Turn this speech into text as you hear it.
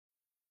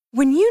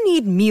When you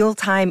need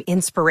mealtime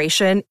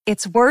inspiration,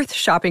 it's worth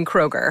shopping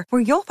Kroger,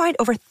 where you'll find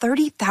over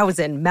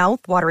 30,000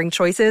 mouth-watering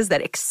choices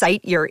that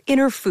excite your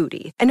inner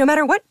foodie. And no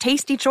matter what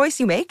tasty choice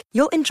you make,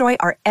 you'll enjoy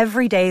our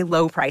everyday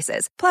low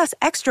prices, plus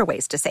extra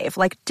ways to save,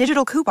 like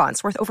digital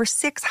coupons worth over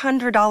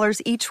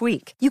 $600 each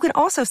week. You can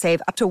also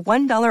save up to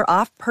 $1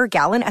 off per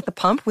gallon at the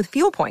pump with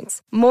fuel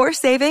points. More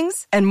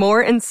savings and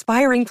more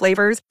inspiring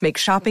flavors make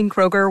shopping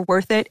Kroger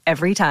worth it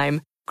every time.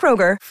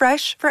 Kroger,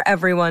 fresh for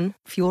everyone.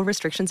 Fuel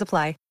restrictions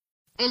apply.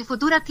 El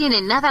futuro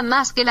tiene nada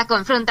más que la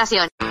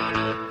confrontación.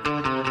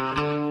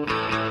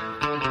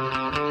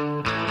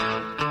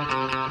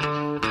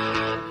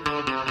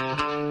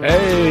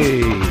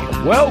 Hey,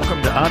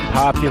 welcome to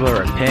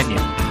Unpopular Opinion.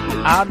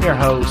 I'm your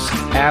host,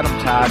 Adam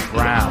Todd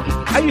Brown.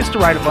 I used to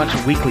write a bunch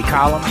of weekly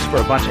columns for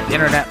a bunch of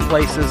internet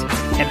places,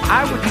 and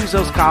I would use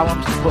those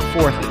columns to put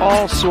forth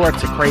all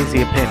sorts of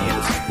crazy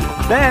opinions.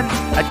 Then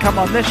I'd come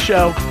on this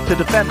show to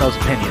defend those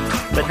opinions,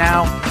 but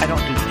now I don't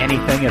do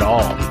anything at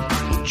all.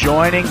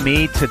 Joining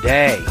me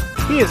today,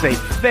 he is a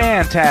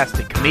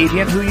fantastic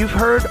comedian who you've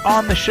heard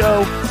on the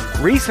show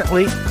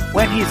recently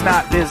when he's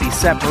not busy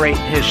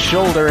separating his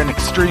shoulder in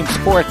extreme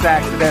sports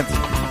accidents.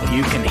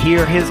 You can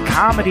hear his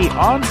comedy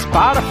on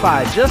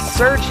Spotify. Just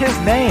search his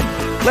name.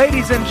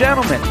 Ladies and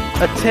gentlemen,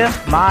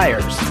 Atif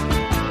Myers.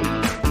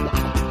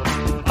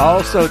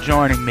 Also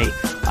joining me,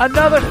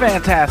 another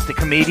fantastic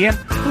comedian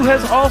who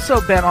has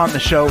also been on the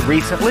show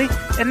recently,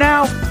 and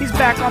now he's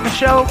back on the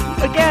show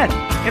again.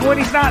 And when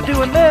he's not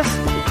doing this,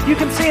 you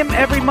can see him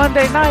every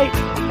Monday night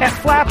at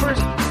Flappers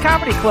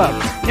Comedy Club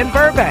in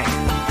Burbank.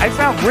 I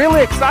sound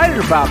really excited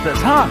about this,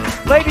 huh?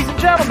 Ladies and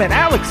gentlemen,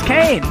 Alex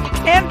Kane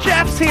and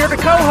Jeff's here to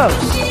co-host.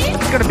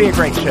 It's going to be a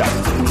great show.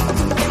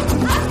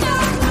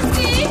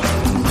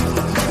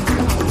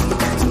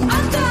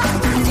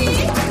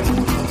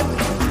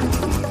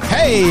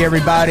 Hey,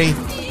 everybody.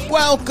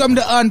 Welcome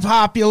to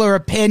Unpopular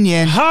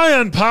Opinion. Hi,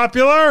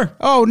 Unpopular.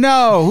 Oh,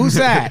 no. Who's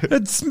that?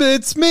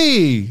 It's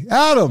me,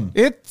 Adam.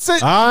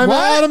 I'm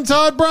what? Adam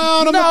Todd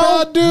Brown. I'm a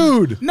bad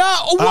dude. No,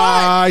 what?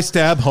 I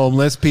stab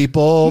homeless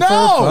people for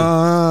No.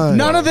 fun.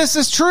 None of this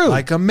is true.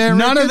 Like American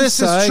None of this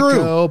Psycho, is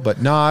true.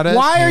 but not as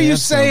Why are you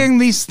handsome. saying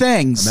these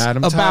things I'm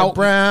Adam Todd about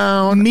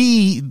Brown.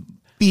 me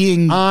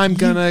being... I'm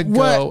gonna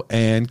go What?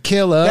 and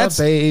kill a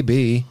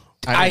baby.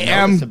 I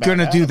am going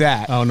to do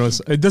that. I don't know.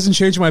 It doesn't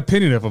change my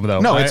opinion of him,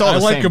 though. No, it's all I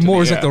the like same him to more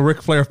me, as like yeah. the Ric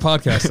Flair of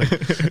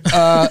podcasting.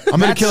 I'm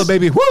gonna kill a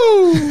baby.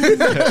 Woo!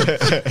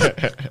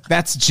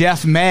 That's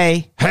Jeff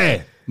May,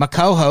 Hey, my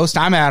co-host.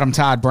 I'm Adam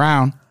Todd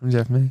Brown. I'm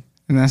Jeff May.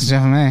 And that's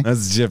Jeff May.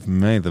 That's Jeff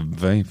May, the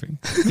baby.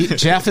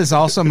 Jeff is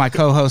also my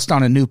co-host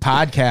on a new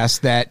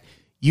podcast that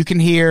you can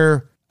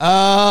hear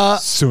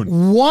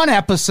Soon. One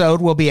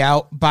episode will be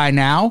out by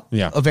now.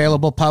 Yeah.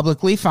 Available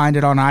publicly. Find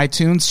it on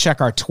iTunes.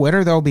 Check our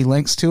Twitter. There will be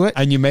links to it.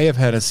 And you may have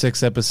had a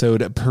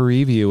 6-episode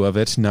preview of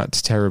it not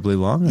terribly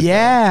long ago.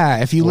 Yeah.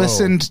 If you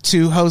listened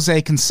to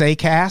Jose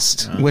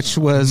Canseco, which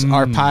was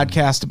our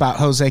podcast about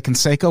Jose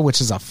Canseco, which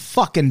is a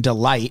fucking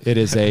delight. It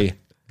is a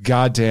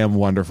goddamn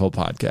wonderful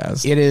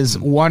podcast. It is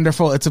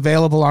wonderful. It's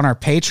available on our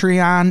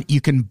Patreon.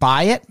 You can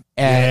buy it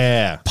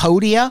at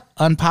Podia,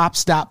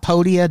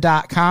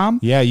 unpops.podia.com.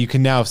 Yeah, you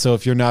can now. So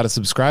if you're not a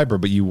subscriber,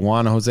 but you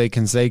want a Jose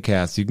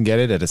Canseco, you can get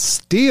it at a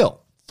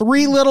steal.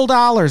 $3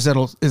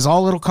 little is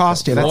all it'll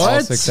cost you. For That's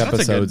all 6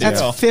 episodes.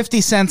 That's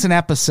 50 cents an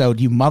episode,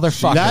 you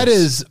motherfuckers. That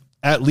is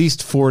at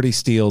least 40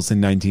 steals in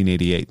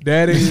 1988.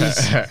 That is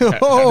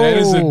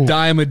a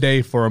dime a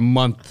day for a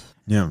month.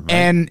 Yeah,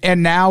 right.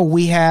 And now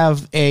we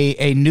have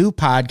a new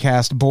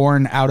podcast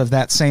born out of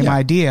that same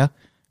idea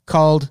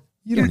called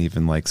You don't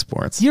even like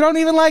sports. You Don't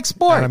Even Like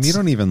Sports. Adam, you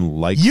don't even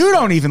like You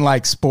don't even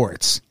like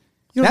sports.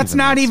 That's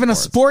not even a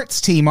sports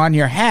team on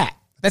your hat.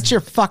 That's your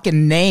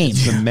fucking name.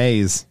 the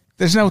maze.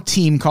 There's no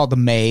team called the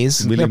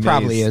Maze. Willie There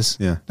probably Mays. is.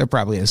 Yeah. There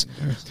probably is.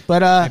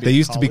 But They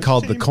used to be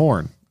called the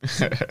Corn.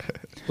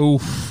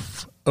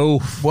 Oof.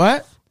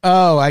 what?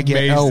 Oh, I get.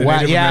 Maze, Oh, the wow.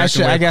 Native Yeah,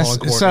 American way I of guess. calling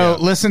corn, So yeah.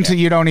 listen to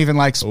You Don't Even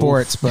Like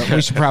Sports, but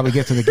we should probably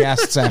get to the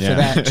guests after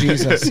that.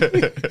 Jesus.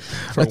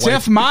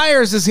 Atif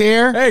Myers is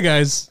here. Hey,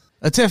 guys.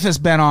 Atif has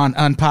been on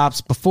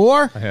Unpops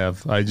before. I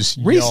have. I just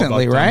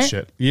Recently, yelled about dumb right?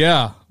 Shit.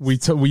 Yeah. We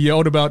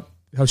yelled about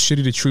how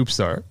shitty the troops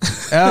are.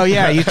 Oh,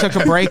 yeah. You took a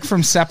break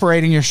from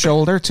separating your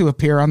shoulder to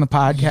appear on the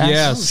podcast.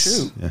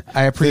 Yes. Yeah.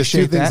 I There's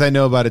appreciate 2 things that. I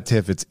know about it,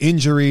 Tiff. It's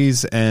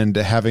injuries and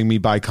having me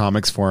buy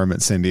comics for him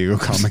at San Diego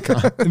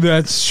Comic-Con.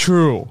 That's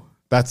true.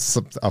 That's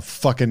a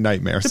fucking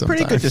nightmare It's a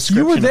sometimes. pretty good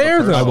description. You were there,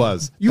 of a though. I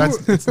was. You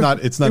That's, were- it's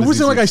not. It's not. It as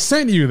wasn't easy. like I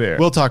sent you there.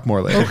 We'll talk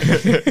more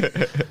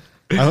later.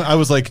 I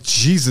was like,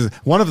 Jesus.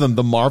 One of them,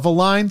 the Marvel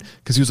line,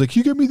 because he was like,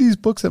 "You give me these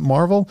books at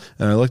Marvel,"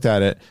 and I looked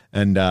at it,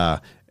 and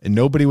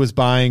nobody was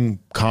buying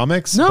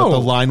comics. No. But the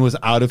line was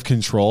out of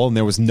control, and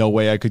there was no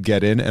way I could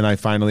get in, and I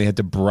finally had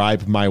to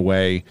bribe my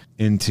way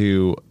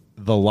into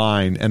the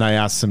line. And I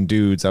asked some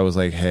dudes. I was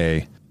like,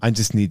 "Hey, I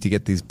just need to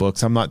get these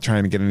books. I'm not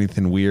trying to get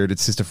anything weird.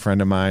 It's just a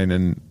friend of mine."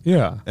 And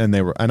Yeah. and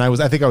they were, and I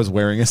think I was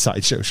wearing a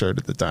Sideshow shirt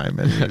at the time,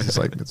 and he was just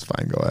like, "It's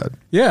fine, go ahead."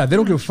 Yeah, they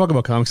don't give a fuck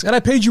about comics. And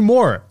I paid you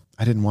more.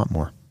 I didn't want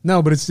more.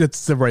 No, but it's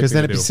the right Because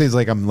thing then to it do. seems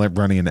like I'm like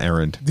running an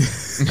errand.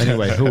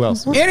 Anyway, who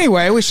else?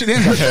 Anyway, we should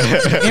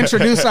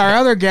introduce our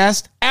other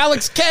guest.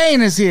 Alex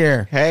Kane is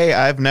here. Hey,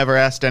 I've never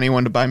asked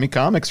anyone to buy me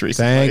comics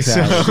recently. Thanks,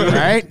 Alex.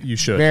 Right? You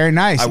should. Very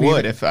nice. I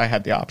would if I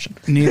had the option.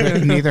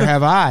 Neither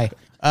have I.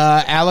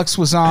 Alex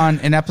was on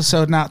an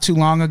episode not too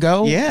long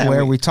ago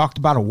where we talked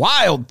about a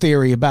wild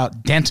theory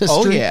about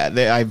dentistry. Oh,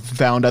 yeah. I've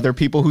found other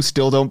people who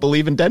still don't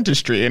believe in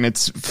dentistry, and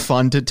it's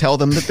fun to tell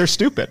them that they're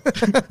stupid.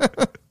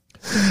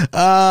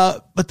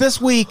 But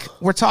this week,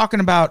 we're talking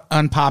about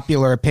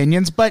unpopular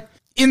opinions, but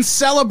in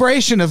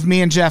celebration of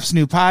me and Jeff's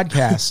new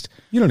podcast.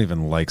 You don't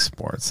even like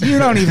sports. You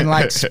don't even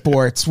like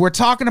sports. We're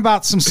talking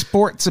about some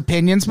sports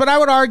opinions, but I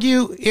would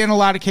argue in a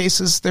lot of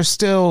cases, there's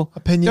still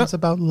Opinions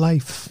about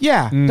life.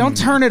 Yeah, don't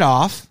turn it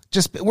off.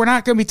 We're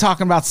not going to be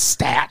talking about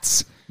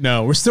stats.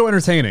 No, we're still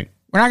entertaining.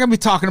 We're not going to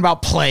be talking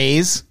about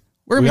plays.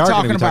 We're We going are to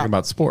going be to be talking talking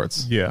about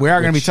sports. Yeah. We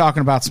are going to be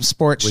talking about some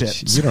sports Which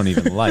shit. you don't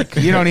even like.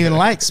 You don't even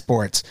like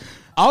sports.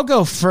 I'll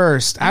go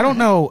first. I don't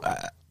know.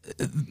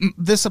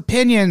 This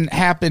opinion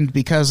happened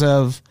because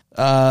of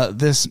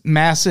this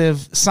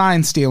massive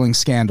sign stealing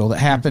scandal that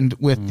happened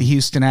with the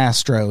Houston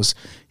Astros.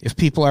 If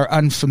people are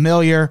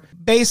unfamiliar,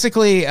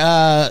 basically,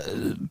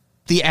 the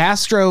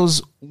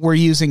Astros were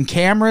using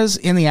cameras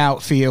in the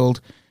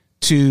outfield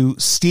to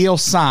steal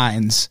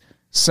signs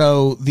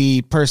so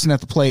the person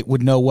at the plate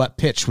would know what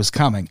pitch was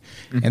coming.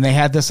 And they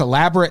had this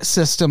elaborate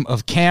system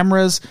of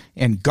cameras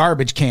and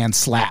garbage can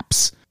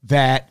slaps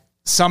that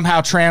somehow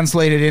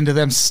translated into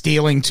them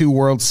stealing 2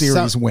 World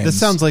Series wins. This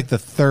sounds like the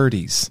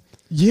 30s.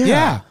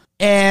 Yeah.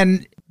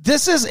 And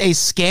this is a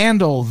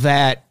scandal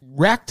that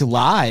wrecked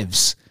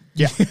lives.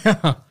 Yeah,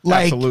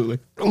 Like, absolutely.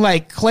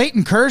 Like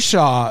Clayton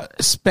Kershaw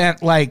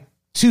spent like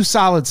 2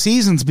 solid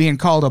seasons being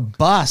called a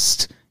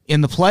bust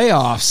in the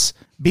playoffs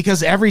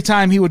because every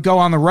time he would go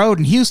on the road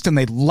in Houston,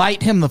 they'd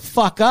light him the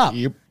fuck up.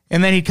 Yep.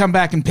 And then he'd come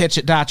back and pitch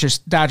at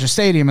Dodger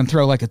Stadium and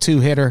throw like a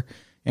 2-hitter.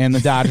 And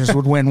the Dodgers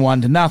would win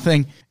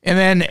 1-0. And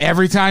then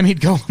every time he'd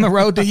go on the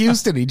road to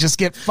Houston, he'd just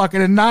get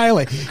fucking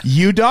annihilated.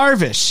 Yu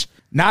Darvish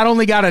not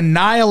only got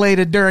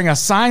annihilated during a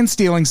sign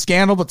stealing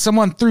scandal, but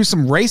someone threw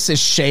some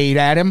racist shade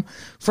at him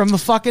from the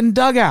fucking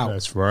dugout.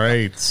 That's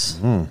right.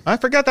 I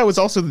forgot that was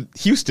also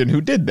Houston who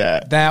did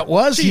that. That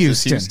was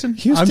Jesus, Houston.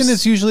 Houston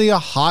is usually a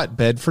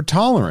hotbed for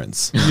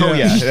tolerance. Oh,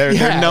 yeah.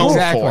 They're known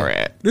exactly. for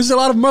it. There's a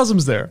lot of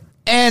Muslims there.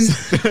 And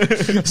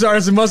Sorry,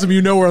 as a Muslim,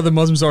 you know where the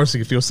Muslims are, so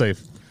you feel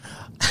safe.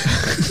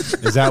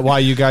 Is that why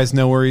you guys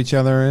know where each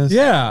other is?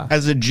 Yeah.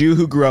 As a Jew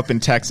who grew up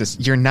in Texas,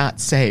 you're not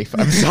safe.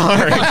 I'm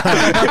sorry.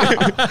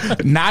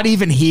 not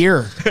even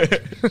here.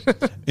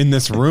 In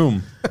this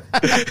room.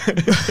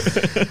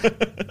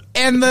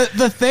 And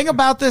the thing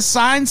about this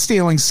sign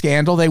stealing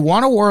scandal, they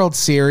won a World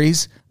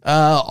Series.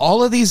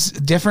 All of these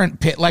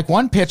different like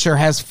one pitcher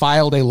has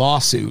filed a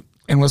lawsuit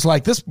and was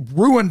like, this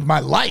ruined my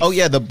life. Oh,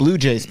 yeah, the Blue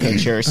Jays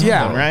pitcher or something,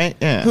 right?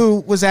 Yeah.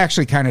 Who was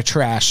actually kind of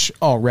trash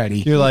already.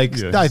 You're like,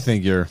 Yes. I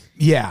think you're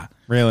Yeah.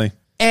 really.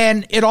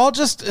 And it all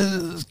just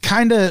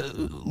kind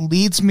of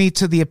leads me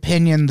to the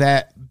opinion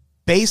that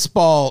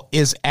baseball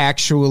is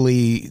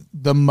actually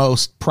the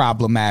most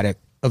problematic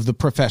of the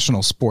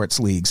professional sports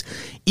leagues,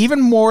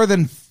 even more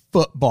than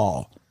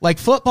football. Like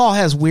football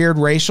has weird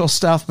racial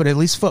stuff, but at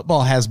least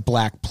football has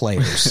black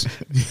players.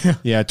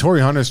 Yeah,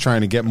 Torrey Hunter's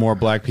trying to get more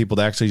black people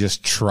to actually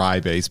just try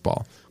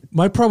baseball.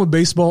 My problem with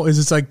baseball is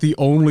it's like the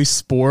only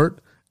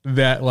sport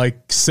that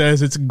like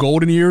says its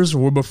golden years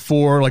were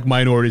before like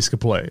minorities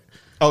could play.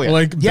 Oh, yeah.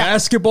 Like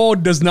basketball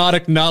does not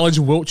acknowledge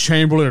Wilt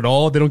Chamberlain at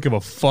all. They don't give a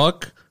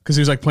fuck because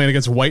he was like playing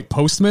against white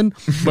postmen.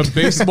 But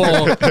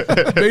baseball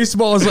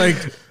is like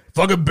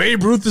fucking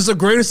Babe Ruth is the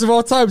greatest of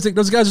all time. It's like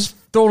those guys just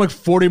throwing like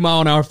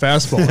 40-mile-an-hour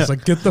fastballs. It's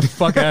like, get the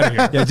fuck out of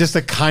here. Yeah, just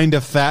a kind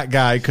of fat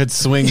guy could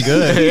swing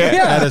good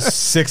at a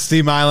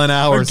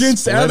 60-mile-an-hour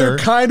Against splitter. other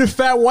kind of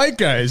fat white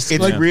guys.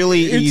 It's Like,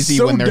 really it's easy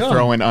so when they're dumb.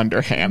 throwing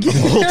underhand the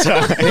whole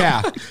time.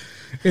 Yeah.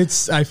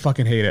 I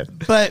fucking hate it.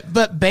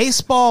 But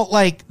baseball,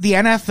 like the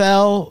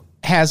NFL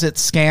has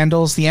its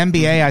scandals. The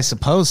NBA, I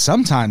suppose,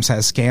 sometimes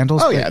has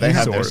scandals. Oh, but yeah, they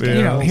have their Sort of, you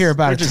don't scandals. hear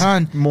about They're a just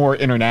ton. more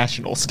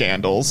international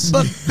scandals.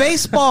 But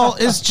baseball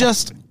is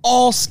just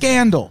all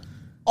scandal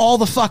all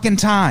the fucking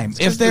time.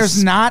 If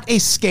there's not a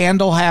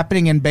scandal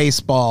happening in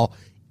baseball,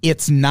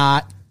 it's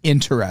not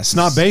interesting. It's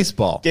not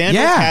baseball.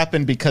 Scandals Yeah.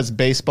 happen because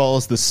baseball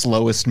is the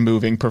slowest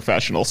moving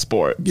professional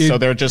sport. So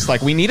they're just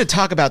like, we need to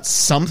talk about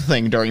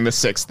something during the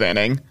 6th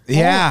inning.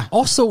 Yeah.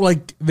 Also,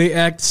 like, they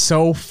act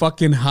so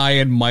fucking high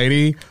and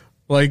mighty.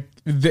 Like,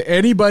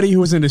 anybody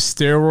who was in the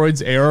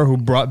steroids era who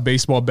brought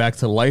baseball back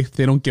to life,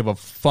 they don't give a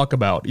fuck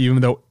about,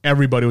 even though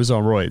everybody was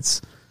on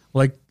roids.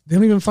 Like, they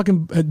don't even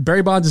fucking...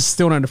 Barry Bonds is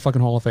still not in the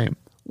fucking Hall of Fame.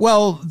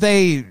 Well,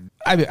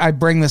 I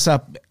bring this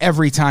up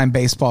every time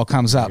baseball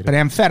comes up, but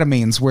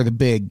amphetamines were the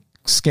big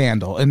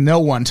scandal, and no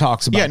one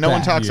talks about Yeah, no one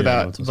that. talks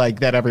about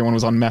like that everyone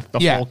was on meth the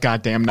whole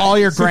goddamn night. All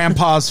your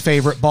grandpa's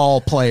favorite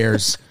ball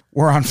players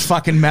were on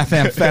fucking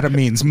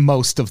methamphetamines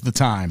most of the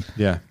time.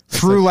 Yeah.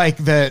 through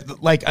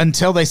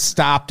until they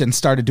stopped and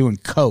started doing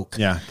coke.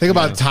 Yeah. Think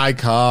about Ty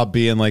Cobb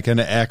being like an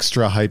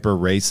extra hyper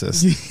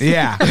racist.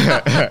 Yeah.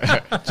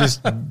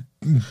 Just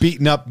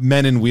beating up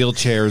men in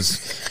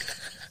wheelchairs.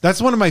 That's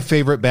one of my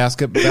favorite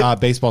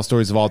baseball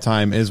stories of all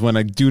time is when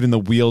a dude in the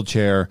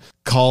wheelchair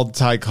called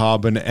Ty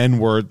Cobb an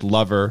N-word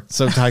lover.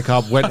 So Ty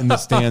Cobb went in the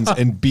stands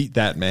and beat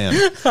that man.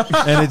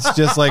 And it's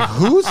just like,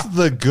 who's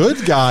the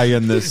good guy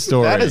in this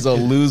story? That is a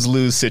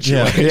lose-lose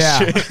situation.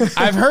 Yeah.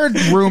 I've heard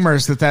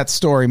rumors that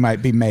story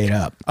might be made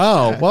up.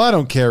 Oh, well, I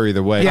don't care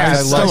either way. Yeah,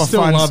 it's still a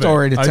fun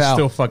story to tell. I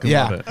still fucking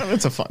love it.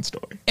 It's a fun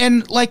story.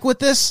 And like with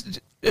this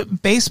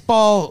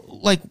baseball,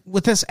 like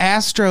with this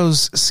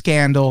Astros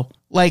scandal,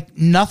 like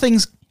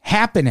nothing's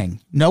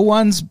happening. No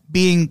one's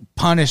being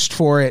punished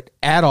for it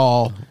at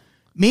all.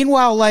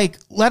 Meanwhile, like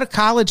let a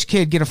college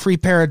kid get a free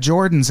pair of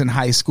Jordans in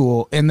high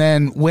school and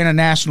then win a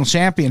national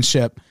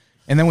championship.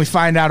 And then we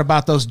find out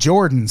about those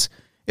Jordans.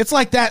 It's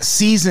like that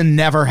season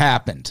never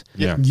happened.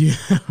 Yeah.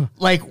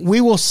 Like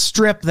we will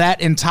strip that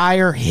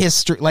entire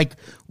history, like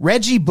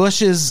Reggie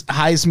Bush's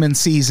Heisman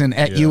season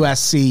at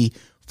USC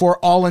for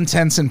all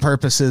intents and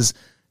purposes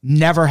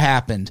never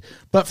happened.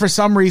 But for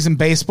some reason,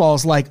 baseball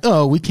is like,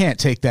 oh, we can't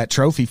take that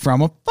trophy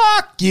from him.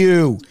 Fuck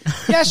you.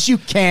 Yes, you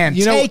can.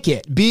 Take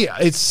it.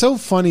 It's so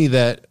funny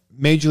that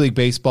Major League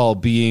Baseball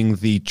being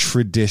the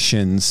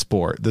tradition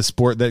sport, the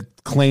sport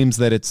that claims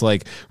that it's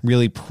like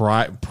really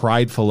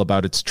prideful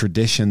about its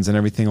traditions and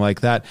everything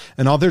like that.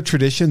 And all their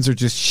traditions are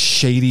just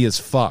shady as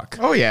fuck.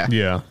 Oh, yeah.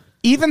 Yeah.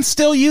 Even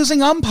still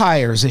using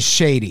umpires is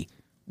shady.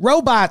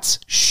 Robots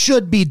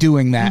should be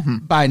doing that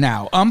by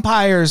now.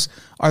 Umpires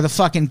are the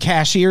fucking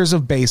cashiers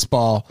of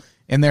baseball,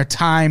 and their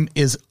time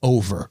is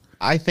over.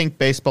 I think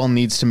baseball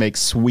needs to make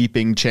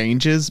sweeping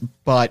changes,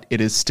 but it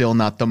is still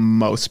not the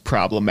most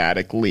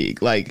problematic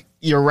league. Like,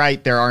 you're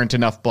right, there aren't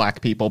enough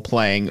black people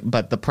playing,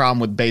 but the problem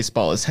with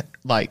baseball is,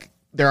 like,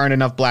 there aren't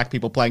enough black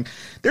people playing.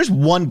 There's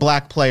one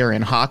black player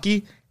in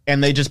hockey,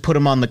 and they just put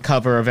him on the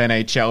cover of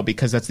NHL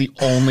because that's the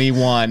only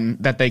one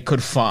that they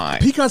could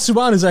find. Peacock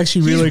Subban is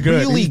actually really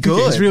good. Really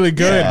good. He's really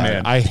good, Yeah,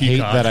 man. I hate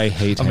Peacock. that I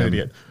hate I'm him. an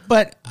idiot.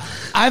 But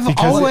I've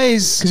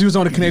always... Because he was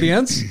on the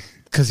Canadiens?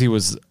 Because he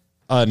was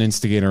an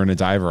instigator and a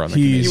diver on the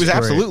He's He was great.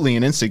 absolutely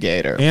an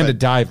instigator. and a but,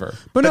 diver.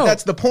 But but no,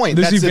 that's the point.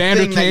 there's That's the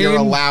Evander thing that you're Kane.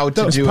 allowed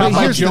to That was do. Papa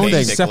Here's the Jones,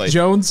 thing. Seth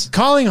Jones.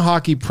 Calling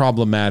hockey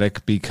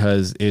problematic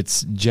because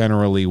it's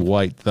generally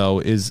white, though,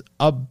 is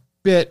a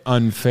bit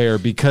unfair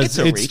because It's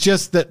a it's reach.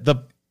 just that the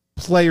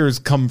players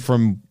come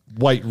from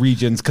white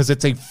regions because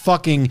it's a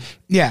fucking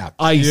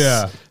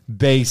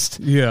ice-based.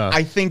 Yeah.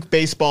 I think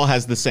baseball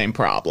has the same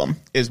problem,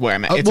 is where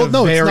I'm at. It's well, a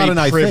no, it's very not an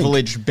I think.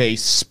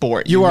 privilege-based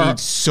sport. You are- need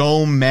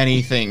so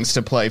many things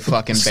to play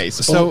fucking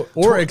baseball.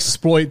 or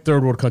exploit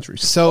third world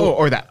countries. So,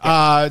 or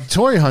that.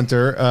 Tory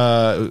Hunter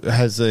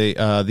has the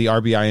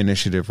RBI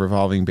initiative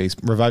reviving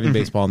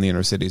baseball in the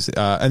inner cities.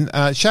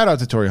 And shout out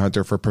to Tory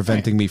Hunter for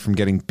preventing me from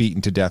getting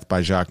beaten to death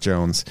by Jacques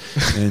Jones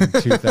in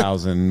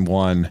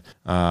 2001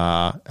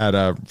 at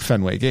a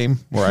Fenway game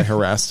where I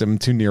harassed him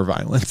to near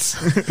violence.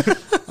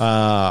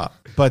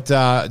 But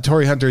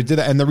Tory Hunter did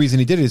that, and the reason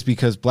he did it is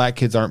because black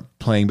kids aren't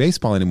playing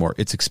baseball anymore.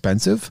 It's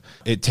expensive.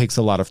 It takes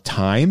a lot of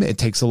time. It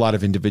takes a lot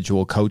of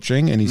individual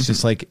coaching, and he's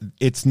just like,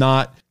 it's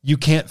not. You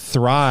can't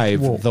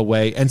thrive the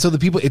way. And so the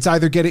people, it's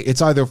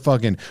either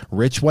fucking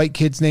rich white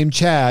kids named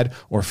Chad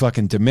or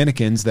fucking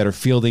Dominicans that are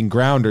fielding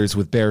grounders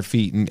with bare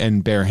feet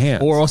and bare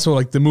hands. Or also,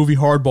 like, the movie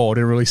Hardball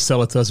didn't really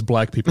sell it to us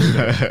black people.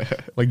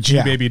 Like,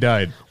 G-Baby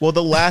died. Well,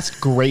 the last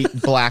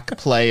great black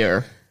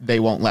player they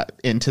won't let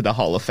into the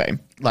Hall of Fame.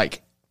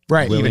 Like,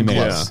 Right. Willie even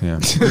Mays. close.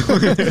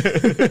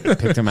 Yeah.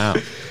 Picked him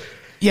out.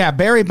 Yeah,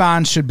 Barry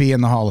Bonds should be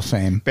in the Hall of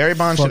Fame. Barry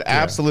Bonds should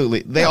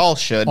absolutely. They all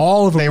should.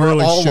 All of them They really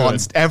were all should. on.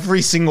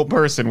 Every single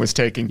person was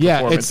taking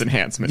performance it's-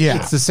 enhancement. Yeah.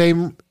 It's the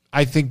same.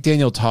 I think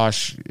Daniel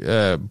Tosh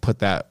put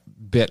that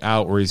bit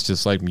out where he's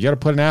just like, you got to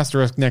put an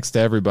asterisk next to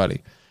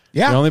everybody.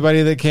 Yeah. The only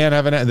body that can't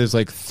have an, there's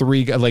like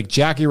three, like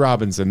Jackie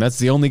Robinson. That's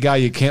the only guy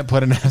you can't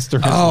put an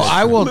asterisk. Oh,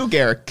 I will. Lou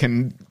Gehrig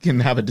can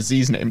have a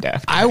disease named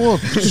after. I will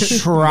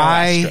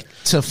try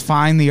to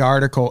find the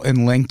article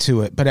and link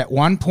to it. But at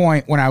one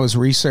point when I was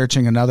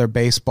researching another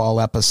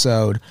baseball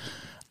episode,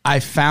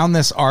 I found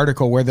this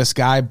article where this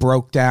guy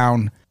broke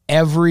down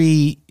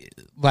every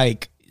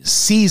like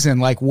season,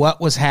 like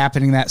what was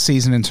happening that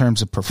season in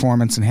terms of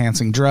performance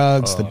enhancing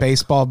drugs, the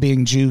baseball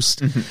being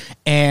juiced.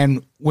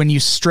 And when you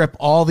strip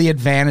all the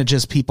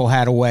advantages people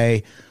had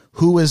away,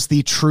 who is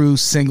the true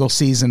single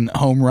season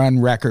home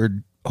run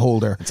record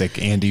holder? It's like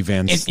Andy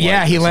Van Slyke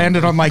Yeah, or he something.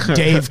 landed on like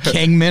Dave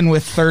Kingman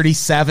with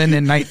 37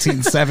 in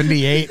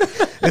 1978.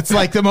 It's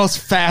like the most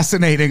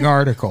fascinating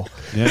article.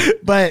 Yeah.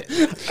 But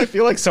I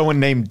feel like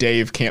someone named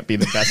Dave can't be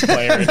the best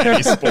player in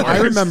any sport. I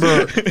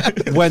remember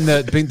when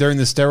during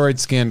the steroid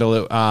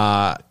scandal,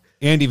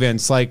 Andy Van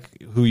Slyke,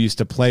 who used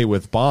to play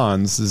with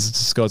Bonds,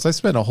 just goes, I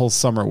spent a whole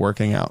summer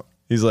working out.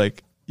 He's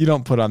like, you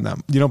don't put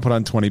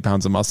on 20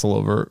 pounds of muscle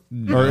over,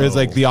 or it's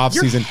like the off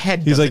season.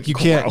 head He's like, doesn't you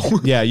can't, grow.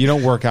 yeah, you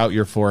don't work out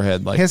your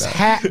forehead like his that.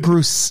 hat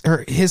grew,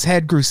 or his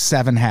head grew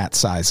 7 hat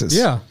sizes.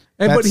 Yeah.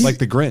 but like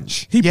the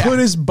Grinch. he Yeah. put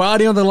his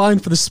body on the line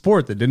for the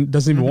sport that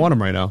doesn't even want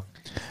him right now.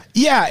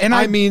 Yeah, and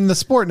I mean, the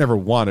sport never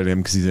wanted him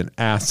because he's an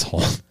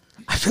asshole.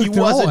 He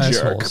They're was all a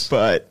jerk, assholes.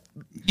 but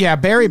yeah,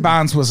 Barry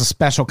Bonds was a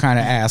special kind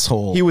of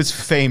asshole. he was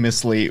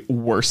famously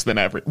worse than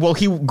ever. Well,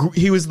 he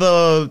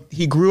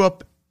grew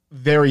up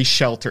very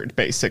sheltered,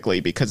 basically,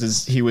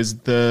 because he was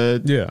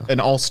an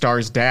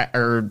all-star's dad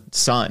or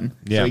son.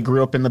 Yeah. So he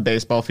grew up in the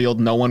baseball field.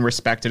 No one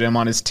respected him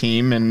on his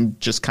team and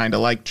just kind of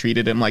like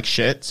treated him like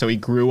shit. So he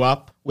grew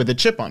up with a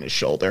chip on his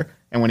shoulder.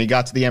 And when he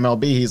got to the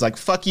MLB, he's like,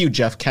 fuck you,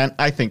 Jeff Kent.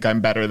 I think I'm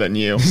better than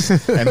you.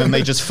 And then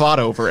they just fought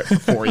over it for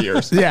 4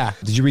 years. yeah.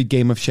 Did you read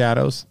Game of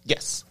Shadows?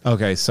 Yes.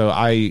 Okay, so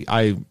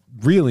I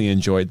really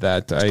enjoyed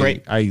that.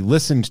 great. I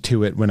listened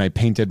to it when I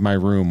painted my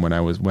room when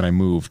I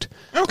moved.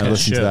 Okay. I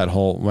listened to Shit. that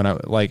whole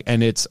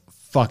and it's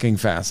fucking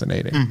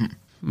fascinating.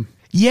 Mm-hmm.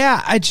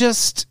 Yeah,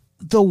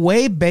 the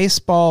way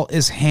baseball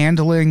is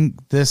handling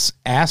this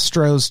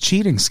Astros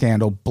cheating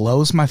scandal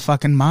blows my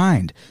fucking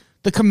mind.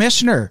 The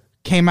commissioner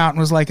came out and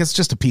was like, it's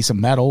just a piece of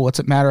metal. What's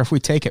it matter if we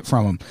take it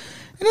from him?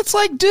 And it's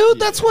like, dude,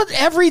 that's what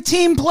every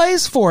team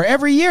plays for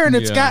every year. And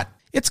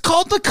it's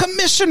called the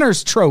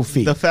commissioner's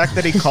trophy. The fact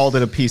that he called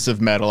it a piece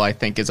of metal, I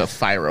think, is a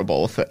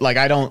fireable. Like,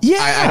 I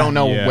don't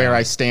know where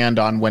I stand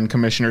on when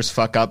commissioners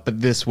fuck up, but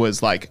this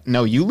was like,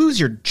 no, you lose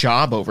your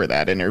job over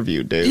that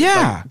interview, dude.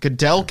 Yeah. Like,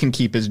 Goodell can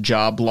keep his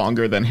job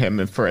longer than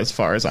him, for as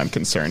far as I'm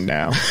concerned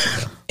now.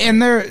 And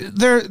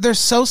they're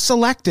so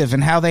selective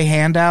in how they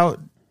hand out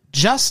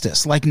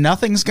justice. Like,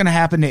 nothing's going to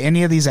happen to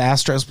any of these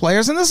Astros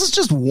players. And this is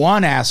just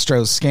one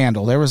Astros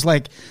scandal. There was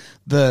like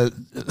the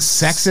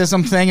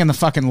sexism thing in the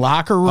fucking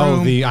locker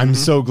room. Oh, I'm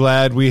so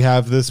glad we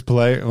have this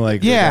play.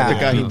 Like, Yeah. the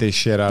guy beat the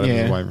shit out of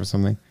Yeah. his wife or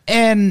something.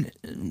 And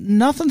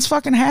nothing's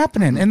fucking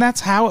happening. And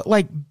that's how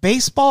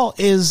baseball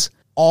is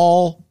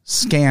all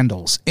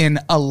scandals. And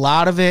a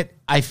lot of it,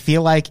 I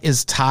feel like,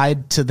 is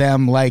tied to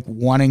them like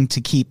wanting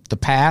to keep the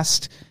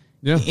past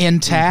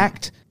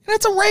intact. And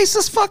it's a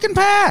racist fucking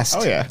past.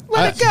 Oh, yeah.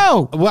 Let it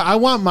go. Well, I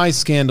want my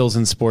scandals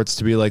in sports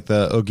to be like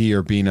the Oogie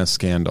Urbina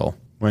scandal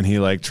when he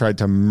like tried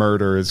to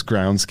murder his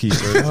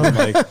groundskeeper and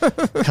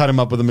like cut him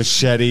up with a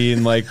machete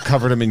and like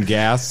covered him in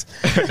gas.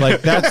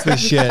 Like, that's the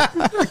shit.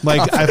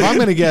 Like, if I'm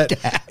gonna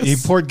he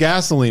poured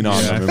gasoline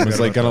on him and was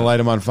like gonna light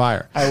him on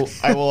fire. I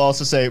will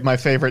also say my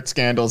favorite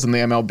scandals in the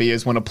MLB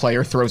is when a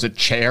player throws a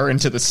chair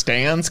into the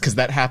stands, because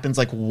that happens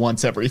like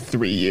once every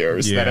 3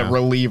 years. That a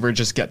reliever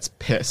just gets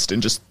pissed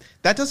and just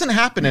that doesn't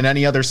happen in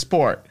any other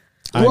sport.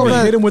 Or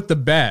hit him with the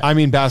bat. I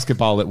mean,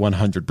 basketball it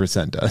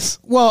 100% does.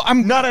 Well,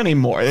 I'm Not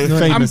anymore.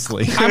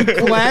 Famously. I'm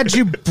glad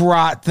you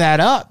brought that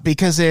up,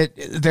 because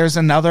there's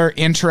another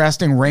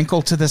interesting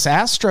wrinkle to this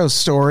Astros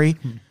story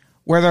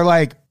where they're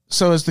like,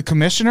 so is the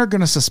commissioner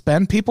going to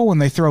suspend people when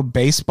they throw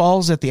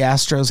baseballs at the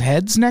Astros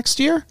heads next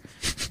year?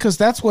 Because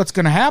that's what's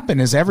going to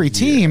happen is every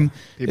team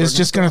is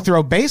just going to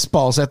throw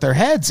baseballs at their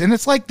heads. And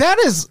it's like, that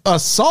is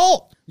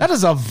assault. That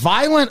is a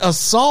violent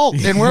assault.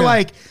 And we're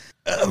like,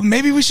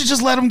 maybe we should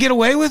just let them get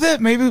away with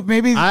it. Maybe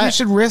we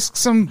should risk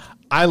some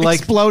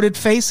exploded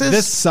faces.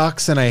 This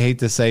sucks, and I hate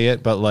to say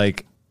it, but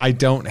like, I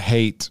don't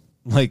hate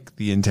like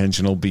the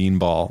intentional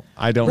beanball.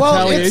 I don't.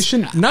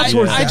 Retaliation? Not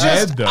towards the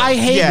head, though. I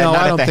hate. Yeah, No,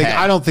 not I at don't the think. head.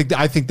 I don't think.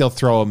 I think they'll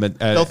throw him at.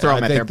 They'll throw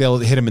him I at think their- they'll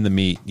hit him in the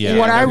meat. Yeah.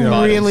 what I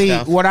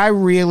stuff.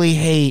 really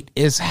hate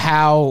is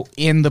how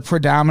in the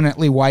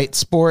predominantly white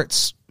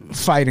sports,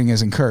 fighting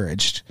is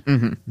encouraged.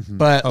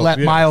 But let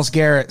Myles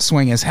Garrett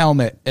swing his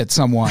helmet at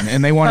someone,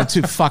 and they wanted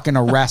to fucking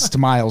arrest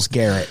Myles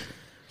Garrett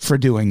for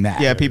doing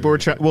that. Yeah, people were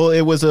trying. Well,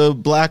 it was a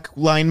black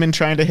lineman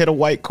trying to hit a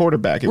white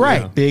quarterback. It was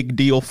Right. a big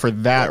deal for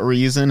that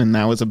reason, and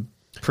that was a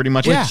pretty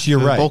much You're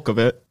the right. bulk of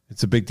it.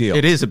 It's a big deal.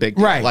 It is a big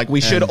deal. Right. Like,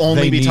 we should And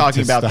only they be need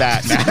talking to about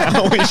that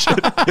now. We should.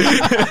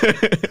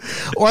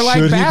 Or like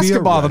Should he be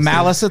basketball, the arrested?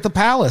 malice at the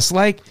palace.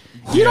 Like,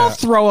 you don't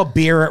throw a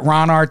beer at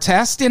Ron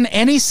Artest in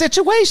any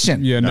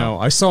situation. Yeah, no.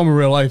 I saw him in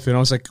real life, and I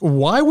was like,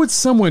 why would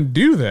someone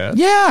do that?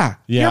 Yeah.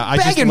 Yeah, You're I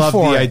just begging love the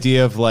for it.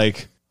 idea of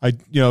like,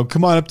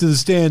 come on up to the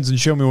stands and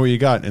show me what you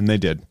got, and they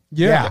did.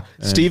 Yeah.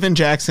 Steven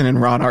Jackson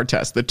and Ron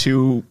Artest, the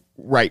two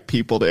right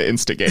people to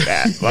instigate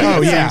at.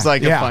 Like, it seems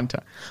like a fun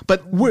time.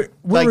 But Where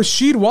like,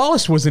 Rasheed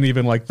Wallace wasn't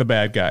even like the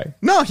bad guy.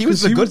 no, he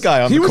was the He good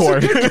guy on he the was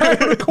court. the good guy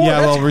on the court. Yeah,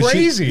 well, That's Rasheed.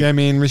 crazy. I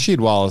mean, Rasheed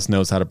Wallace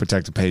knows how to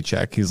protect a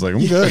paycheck. He's like,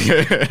 I'm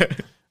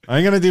good. I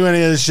ain't gonna do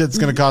any of this shit. It's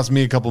gonna cost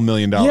me a couple $1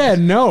 million. Yeah,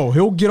 no,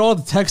 he'll get all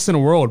the texts in the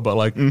world, but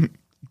like,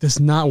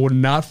 would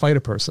not fight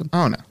a person.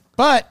 Oh, no.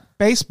 But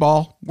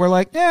baseball, we're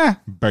like,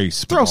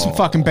 Baseball. throw some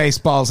fucking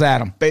baseballs at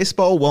them.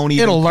 Baseball won't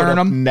even It'll put learn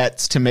up 'em.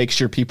 nets to make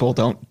sure people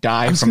don't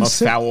die from a gonna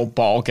say- foul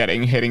ball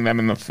hitting them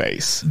in the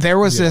face. There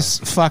was this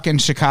fucking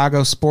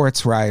Chicago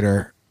sports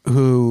writer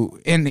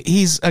and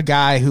he's a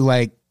guy who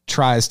like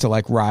tries to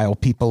like rile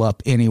people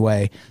up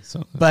anyway.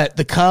 But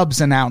the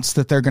Cubs announced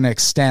that they're going to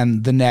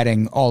extend the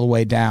netting all the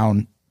way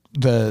down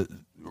the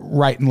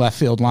right and left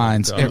field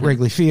lines at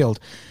Wrigley Field.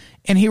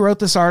 And he wrote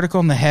this article,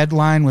 and the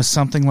headline was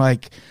something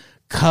like,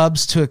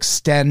 Cubs to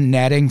extend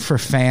netting for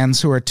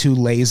fans who are too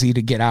lazy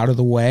to get out of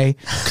the way.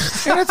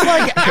 And it's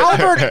like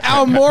Albert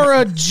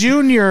Almora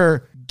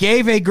Jr.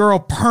 gave a girl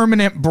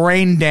permanent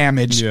brain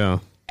damage Yeah.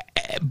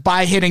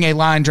 by hitting a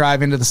line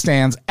drive into the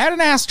stands at an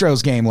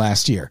Astros game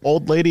last year.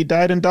 Old lady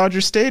died in Dodger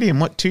Stadium,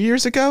 what, 2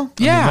 years ago?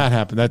 Yeah. that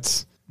happened.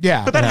 That's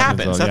Yeah. But that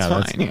happens. though. That's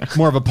Yeah, fine. Yeah.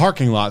 more of a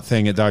parking lot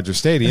thing at Dodger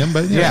Stadium,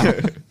 but Yeah.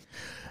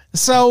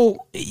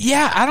 So,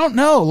 yeah, I don't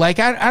know. Like,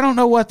 I don't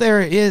know what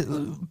there is.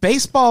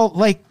 Baseball,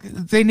 like,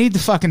 they need to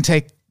fucking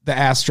take the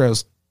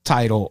Astros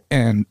title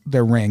and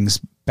their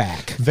rings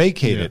back.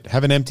 vacate it.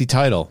 Have an empty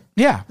title,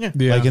 Yeah. Yeah.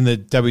 like in the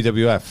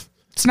WWF.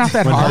 It's not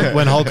that When hard. Hulk,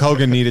 when Hulk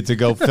Hogan needed to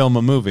go film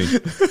a movie,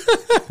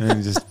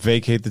 and just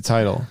vacate the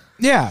title.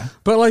 Yeah.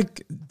 But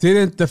like,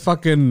 didn't the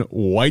fucking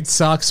White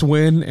Sox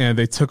win and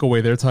they took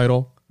away their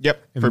title?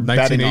 Yep, In for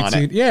betting on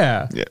it.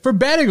 Yeah, Yeah. for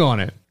betting on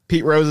it.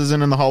 Pete Rose is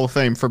in the Hall of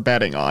Fame for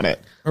betting on it.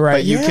 Right.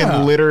 But you Yeah.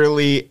 can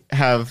literally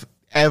have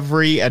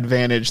every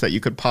advantage that you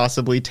could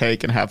possibly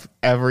take and have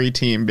every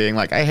team being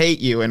like, I hate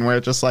you. And we're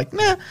just like,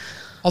 nah.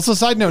 Also,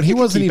 side note, he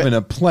wasn't keep even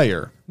a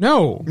player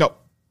No, No.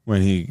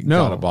 when he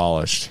No. got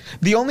abolished.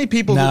 The only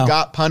people No. who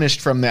got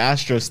punished from the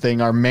Astros thing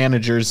are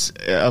managers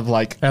of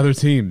like other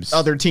teams.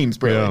 other teams,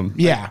 really.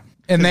 Yeah.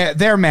 And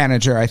their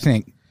manager, I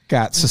think,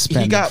 got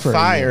suspended. He got for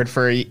a year.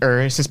 fired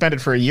or suspended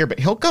for a year, but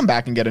he'll come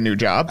back and get a new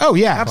job. Oh,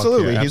 yeah.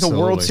 Absolutely. Fuck yeah, He's a World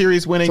absolutely.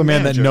 Series winning It's a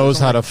man that manager. knows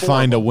There's how to only 4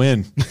 find of a them.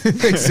 win.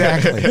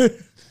 Exactly.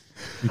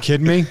 You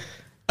kidding me?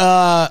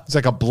 It's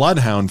like a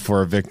bloodhound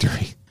for a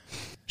victory.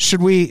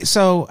 Should we?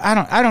 So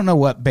I don't know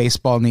what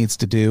baseball needs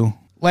to do.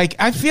 Like,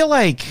 I feel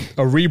like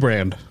a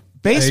rebrand.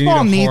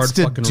 baseball They need a needs hard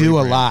to fucking do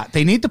a rebrand. lot.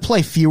 They need to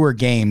play fewer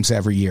games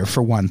every year,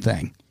 for one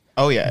thing.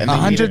 Oh, yeah. And they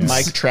 100 needed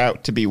Mike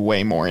Trout to be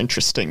way more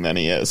interesting than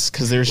he is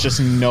because there's just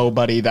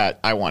nobody that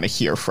I want to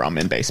hear from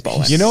in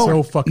baseball. You know,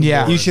 So fucking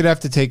Yeah. boring. you should have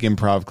to take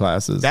improv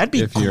classes. That'd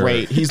be if you're-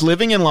 great. He's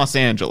living in Los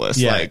Angeles.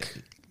 Yeah. Like,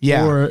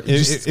 Yeah. Or If,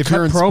 just if cut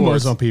you're in promos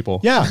sports. on people.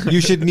 Yeah,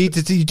 you should need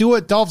to do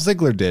what Dolph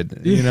Ziggler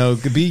did. You know,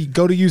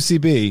 go to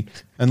UCB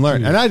and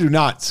learn. And I do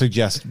not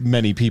suggest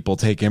many people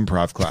take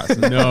improv classes.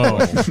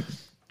 No,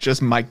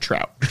 just Mike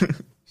Trout.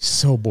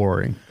 so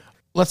boring.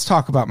 Let's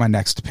talk about my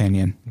next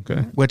opinion.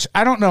 Okay. Which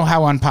I don't know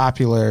how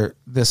unpopular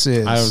this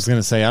is. I was going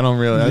to say I don't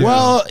really.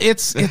 Well,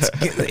 it's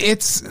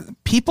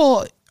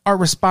people are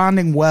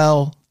responding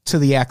well to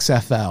the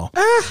XFL.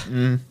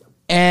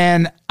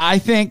 And I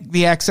think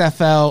the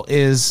XFL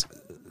is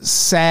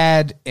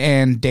sad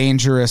and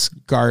dangerous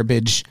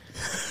garbage.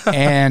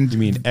 And you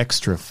mean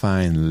extra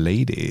fine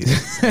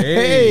ladies?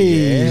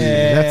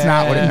 hey, that's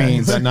not what it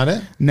means. Is that not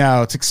it?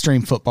 No, it's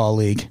Extreme Football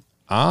League.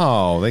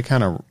 Oh, they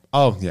kind of.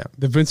 Oh, yeah.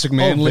 The Vince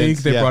McMahon Oh, League,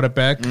 Vince, they yeah. brought it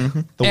back.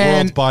 The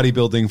And- World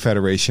Bodybuilding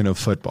Federation of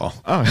Football.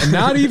 And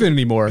not even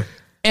anymore.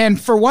 And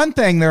for one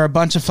thing, they're a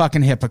bunch of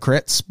fucking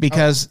hypocrites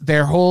because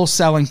their whole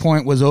selling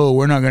point was, oh,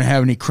 we're not going to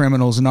have any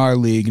criminals in our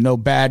league, no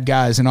bad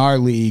guys in our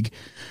league.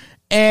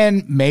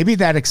 And maybe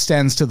that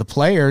extends to the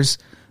players,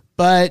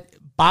 but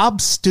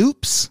Bob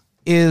Stoops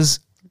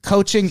is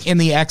coaching in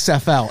the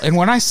XFL. And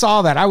when I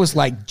saw that, I was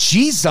like,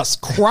 Jesus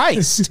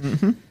Christ.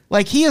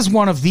 Like, he is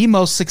one of the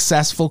most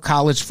successful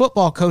college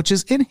football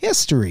coaches in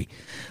history.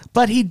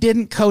 But he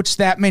didn't coach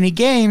that many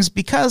games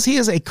because he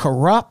is a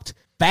corrupt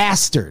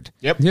bastard.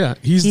 Yep. Yeah,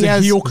 he's He the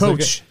has- heel he's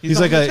coach.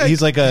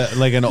 He's like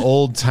an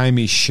old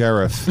timey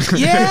sheriff.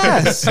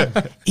 Yes.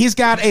 He's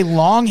got a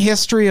long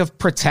history of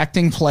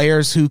protecting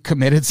players who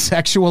committed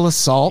sexual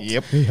assault.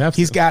 Yep.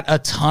 He's got a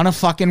ton of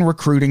fucking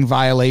recruiting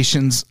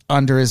violations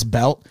under his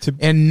belt.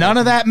 And none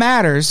of that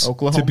matters.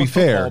 Oklahoma To be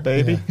fair, football,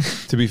 baby.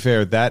 To be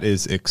fair, that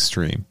is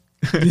extreme.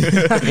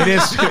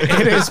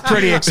 It is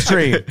pretty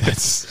extreme.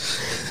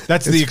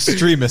 That's the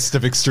extremist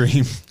of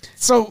extreme.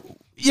 So,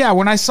 yeah,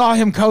 when I saw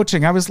him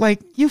coaching, I was like,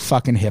 you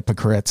fucking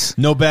hypocrites.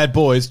 No bad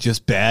boys,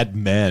 just bad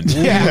men.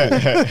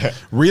 Yeah.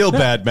 Real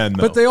bad men,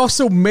 though. But they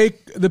also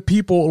make the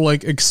people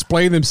like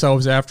explain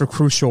themselves after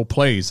crucial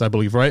plays, I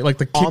believe, right? Like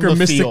the On kicker the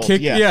missed field, a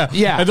kick. yeah.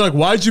 Yeah. And they're like,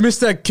 why'd you miss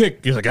that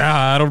kick? He's like,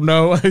 I don't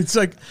know. It's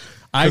like,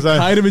 I 'Cause I-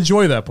 kind of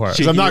enjoy that part.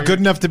 'Cause I'm not good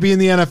enough to be in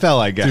the NFL,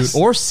 I guess. Dude,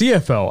 or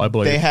CFL, I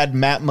believe. They had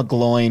Matt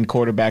McGloin,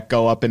 quarterback,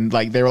 go up and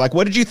like they were like,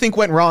 "What did you think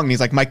went wrong?" And he's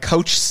like, "My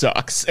coach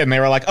sucks." And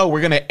they were like, "Oh,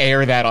 we're gonna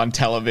air that on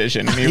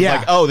television." And he was Yeah.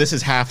 like, "Oh, this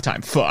is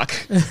halftime. Fuck."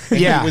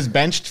 And Yeah. he was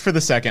benched for the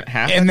second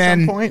half And at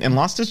then- some point and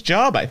lost his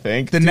job. I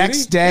think. The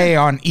next day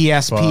on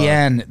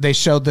ESPN, they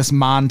showed this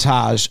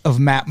montage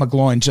of Matt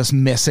McGloin just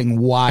missing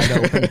wide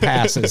open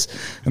passes.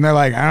 And they're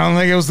like, I don't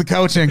think it was the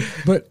coaching,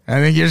 but I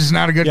think you're just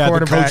not a good yeah, the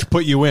quarterback. coach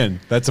put you in.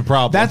 That's a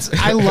problem.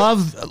 I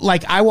love,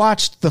 like, I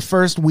watched the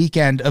first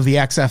weekend of the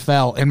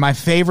XFL, and my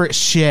favorite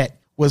shit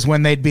was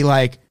when they'd be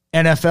like,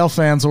 NFL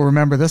fans will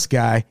remember this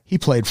guy. He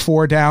played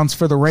 4 downs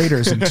for the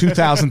Raiders in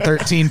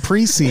 2013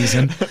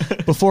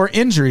 preseason before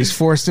injuries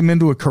forced him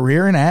into a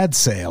career in ad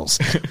sales.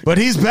 But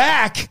he's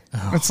back.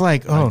 It's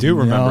like, oh, I do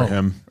remember no.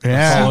 him.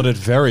 Yeah. I followed it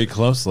very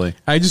closely.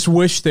 I just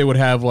wish they would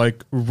have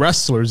like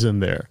wrestlers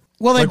in there.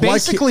 Well, they Like, why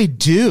basically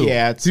do.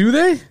 Yeah, it's, Do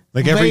they?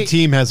 Like every They-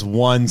 team has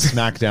one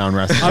SmackDown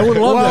wrestler. I would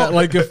love Well, that.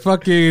 Like a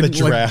fucking the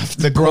draft.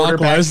 the Brock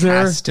quarterback Lesnar.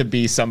 has to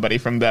be somebody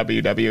from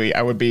WWE.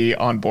 I would be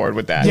on board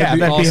with that. Yeah, That'd be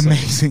that'd awesome. be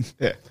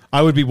amazing.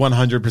 I would be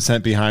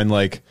 100% behind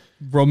like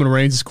Roman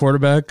Reigns is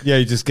quarterback. Yeah,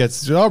 he just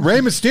gets Rey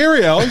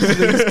Mysterio.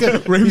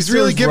 He's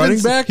really giving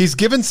running back. He's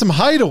given some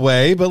height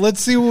away, but let's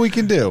see what we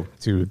can do.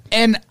 Dude.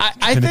 And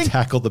I Gonna think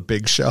tackle the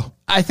Big Show.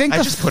 I think I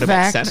the just put him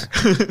at fact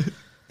center.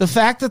 the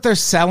fact that they're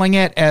selling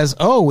it as,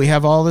 oh, we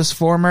have all this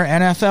former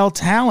NFL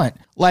talent,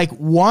 like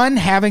one,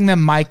 having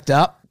them mic'd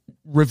up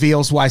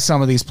reveals why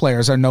some of these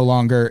players are no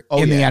longer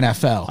in the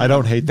NFL. I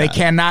don't hate They that.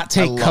 cannot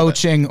take love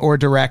coaching or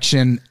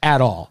direction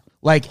at all.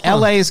 Like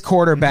LA's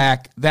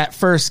quarterback, that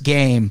first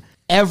game,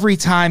 every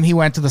time he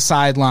went to the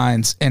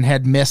sidelines and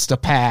had missed a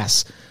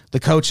pass, the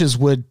coaches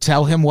would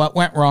tell him what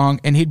went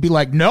wrong, and he'd be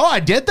like, no, I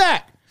did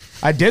that.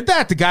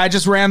 The guy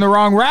just ran the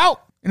wrong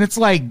route. And it's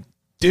like,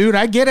 dude,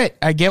 I get it.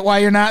 I get why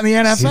you're not in the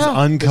NFL. He's This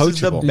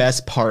is the uncoachable.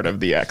 best part of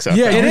the XFL.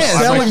 Yeah, you're is.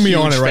 selling me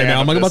on it huge right fan now.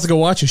 I'm of like about this. to go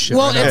watch this shit.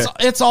 Well, right now.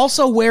 it's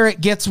also where it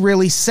gets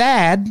really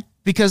sad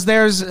because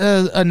there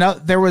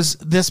was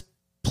this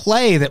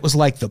play that was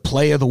like the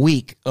play of the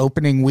week,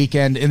 opening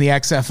weekend in the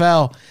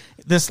XFL.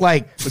 This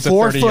like It's a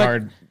 4 foot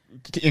 30-yard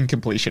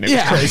incompletion. It was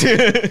Yeah.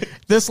 crazy.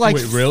 this like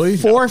Wait, really?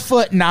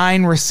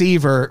 4'9"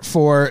 receiver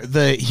for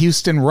the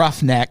Houston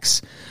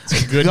Roughnecks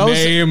Good goes-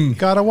 name.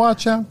 Gotta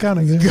watch out.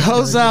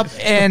 goes up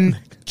and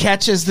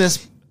catches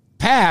this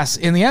pass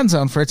in the end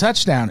zone for a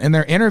touchdown, and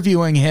they're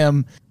interviewing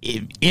him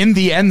in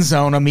the end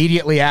zone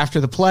immediately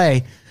after the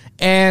play.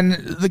 And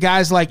the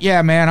guy's like,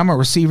 yeah, man, I'm a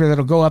receiver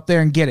that'll go up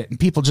there and get it. And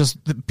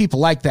people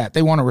like that.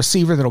 They want a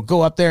receiver that'll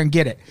go up there and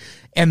get it.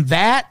 And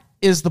that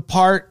is the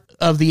part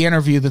of the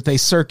interview that they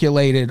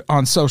circulated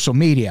on social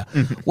media.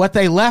 What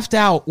they left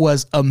out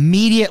was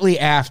immediately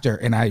after,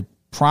 and I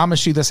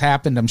promise you this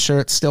happened, I'm sure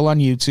it's still on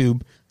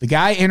YouTube, the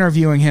guy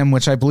interviewing him,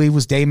 which I believe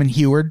was Damon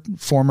Heward,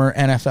 former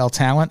NFL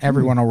talent.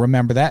 Everyone will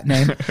remember that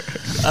name.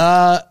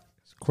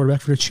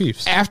 Quarterback for the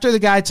Chiefs. After the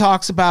guy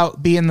talks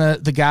about being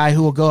the guy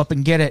who will go up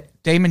and get it,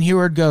 Damon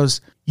Heward goes,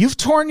 you've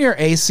torn your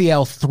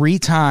ACL 3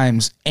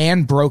 times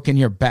and broken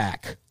your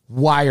back.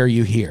 Why are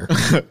you here?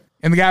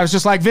 And the guy was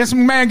just like, Vince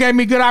McMahon gave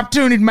me a good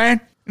opportunity, man.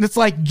 And it's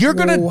like, you're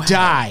going to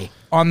die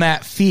on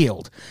that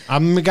field.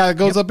 I'm the guy that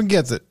goes up and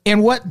gets it.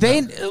 And what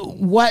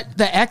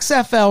the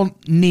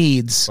XFL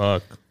needs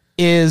Fuck.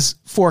 is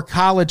for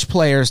college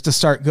players to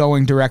start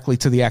going directly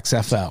to the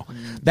XFL.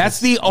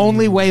 That's the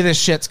only way this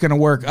shit's going to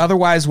work.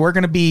 Otherwise, we're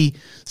going to be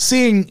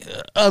seeing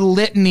a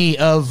litany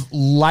of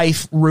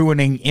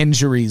life-ruining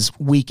injuries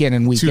week in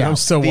and week Dude, I'm out.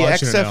 still The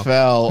watching it now.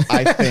 XFL,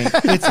 I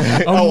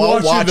think.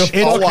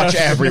 I'll watch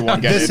everyone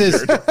get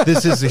injured.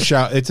 This is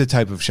it's a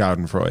type of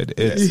Schadenfreude.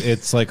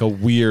 It's like a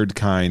weird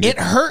kind. It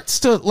hurts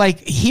to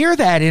hear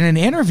that in an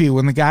interview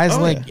when the guy's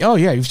oh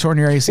yeah, you've torn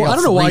your ACL. Well, I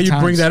don't know why 3 you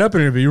times. bring that up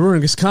in an interview. You're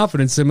ruining his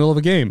confidence in the middle of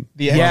a game.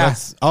 Yeah.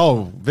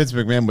 Vince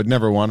McMahon would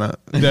never want to.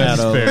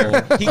 That's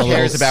fair. He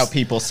cares about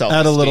people's self-esteem.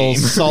 Add a little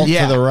salt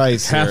Yeah. to the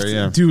rice Have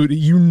here. to- Yeah.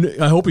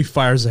 Dude, I hope he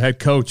fires the head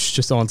coach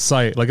just on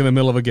site, like in the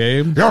middle of a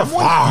game. You're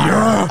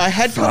fired. A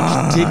head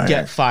coach did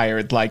get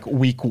fired like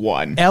week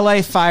 1.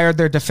 LA fired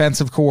their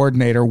defensive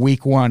coordinator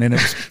week 1, and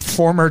it's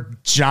former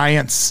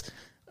Giants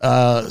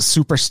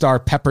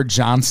superstar Pepper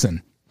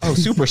Johnson. Oh,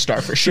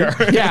 superstar for sure.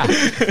 Yeah.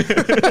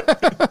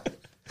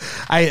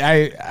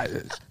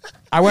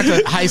 I went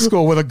to high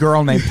school with a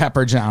girl named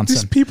Pepper These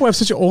Johnson. people have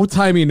such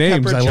old-timey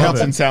names. Pepper I love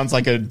Johnson it. sounds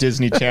like a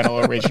Disney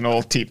Channel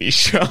original TV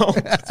show.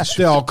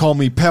 They all call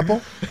me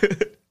Pebble.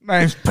 My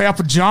name's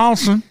Pepper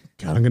Johnson.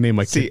 God, I'm going to name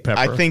my See, kid Pepper.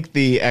 I think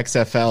the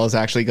XFL is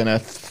actually going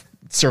to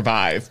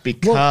survive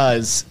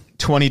because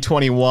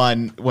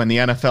 2021, when the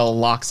NFL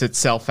locks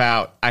itself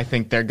out, I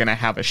think they're going to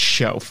have a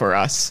show for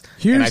us.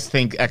 And I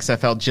think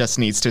XFL just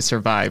needs to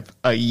survive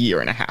a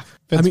year and a half.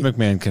 Vince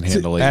McMahon can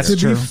handle it.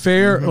 to be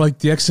fair, like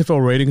the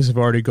XFL ratings have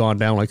already gone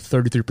down like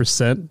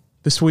 33%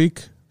 this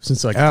week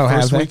since like Oh, the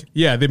first have they? week.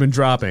 Yeah, they've been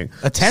dropping.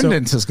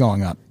 Attendance is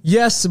going up.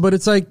 Yes, but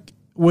it's like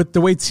with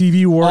the way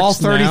TV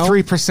works All now,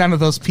 33% of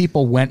those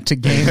people went to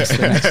games the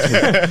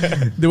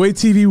next week. the way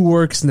TV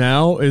works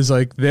now is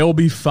like they'll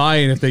be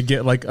fine if they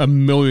get like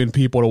 1 million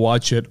people to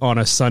watch it on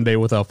a Sunday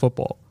without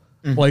football.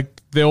 Like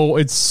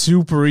it's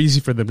super easy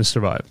for them to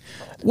survive.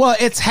 Well,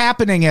 it's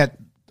happening at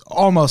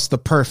almost the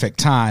perfect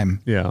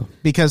time. Yeah.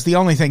 Because the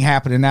only thing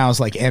happening now is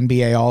like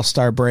NBA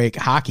All-Star break.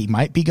 Hockey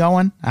might be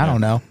going. I don't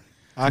know.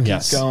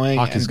 Hockey's going,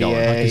 Hockey's NBA.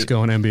 going. He's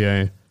going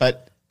NBA.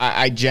 But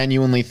I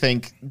genuinely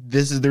think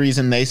this is the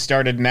reason they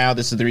started now.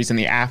 This is the reason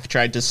the AF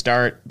tried to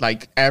start.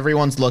 Like,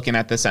 everyone's looking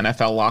at this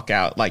NFL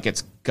lockout like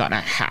it's gonna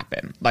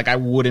happen. Like, I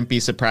wouldn't be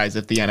surprised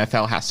if the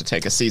NFL has to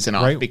take a season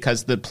off Right.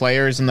 because the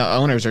players and the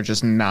owners are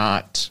just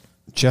not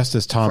Just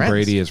as Tom Friends.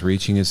 Brady is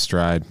reaching his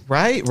stride.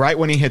 right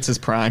when he hits his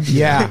prime.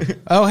 Yeah.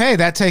 Oh, hey,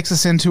 that takes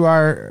us into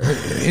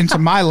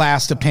my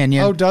last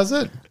opinion. Oh, does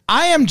it?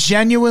 I am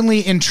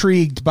genuinely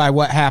intrigued by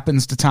what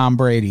happens to Tom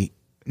Brady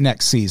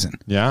next season.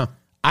 Yeah.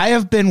 I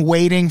have been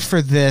waiting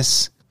for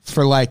this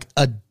for like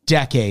a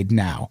decade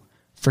now,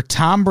 for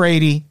Tom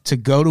Brady to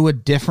go to a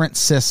different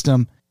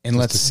system and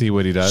let's to see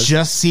what he does.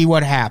 Just see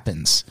what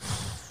happens.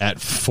 At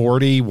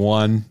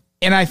 41.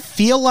 And I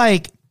feel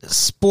like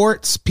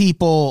sports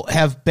people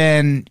have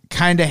been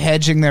kind of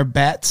hedging their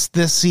bets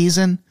this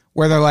season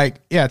where they're like,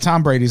 yeah,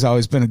 Tom Brady's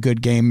always been a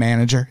good game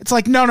manager. It's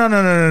like, no,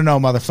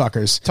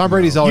 motherfuckers. Tom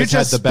Brady's always You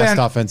had just the best spent-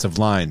 offensive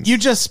lines. You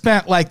just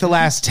spent like the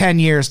last 10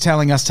 years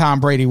telling us Tom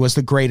Brady was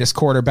the greatest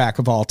quarterback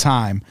of all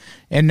time.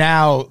 And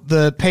now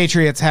the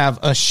Patriots have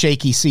a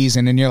shaky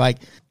season, and you're like,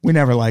 we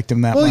never liked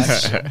him that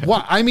much.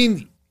 Well, I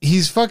mean,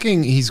 he's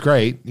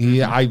great.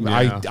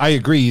 I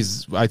agree.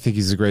 I think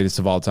he's the greatest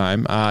of all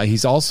time.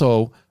 He's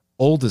also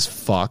old as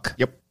fuck.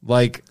 Yep.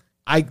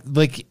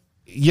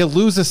 You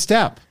lose a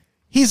step.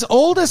 He's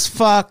old as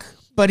fuck,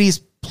 but he's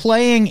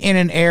playing in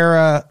an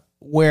era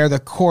where the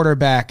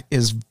quarterback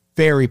is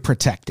very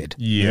protected.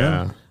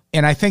 Yeah.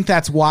 And I think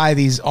that's why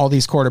all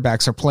these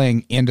quarterbacks are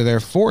playing into their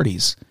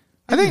 40s.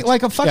 I think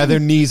like a fucking... Yeah, their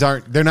knees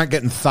they're not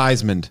getting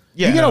Theismann.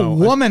 you get a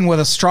woman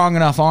with a strong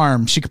enough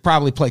arm, she could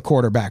probably play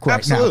quarterback right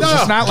Absolutely. now.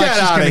 It's not like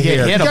she's going to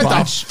get hit a Get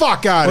bunch. the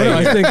fuck out of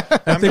I here.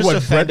 think I'm just what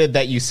offended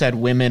that you said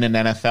women and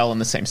NFL in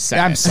the same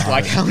sentence. sorry.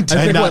 Like, how I think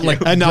dare what, you? like,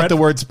 And not Brett- the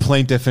words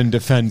plaintiff and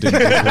defendant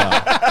as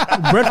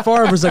well. Brett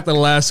Favre was like the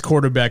last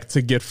quarterback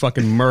to get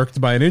fucking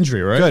murked by an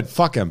injury, right? Good,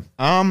 fuck him.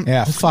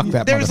 Yeah, fuck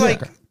that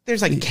motherfucker.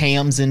 There's like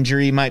Cam's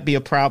injury might be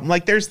a problem.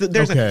 Like there's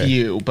Okay. a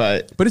few,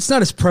 but But it's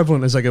not as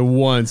prevalent as like it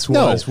once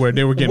was, where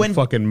they were getting When-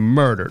 fucking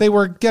murdered. They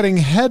were getting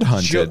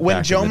headhunted. when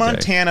back Joe in the day.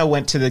 Montana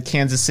went to the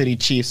Kansas City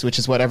Chiefs, which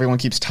is what everyone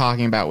keeps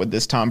talking about with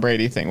this Tom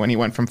Brady thing, when he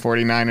went from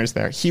 49ers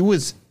there, he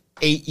was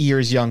 8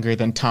 years younger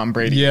than Tom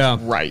Brady Yeah.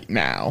 is right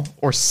now,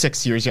 or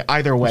 6 years.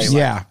 Either way, like,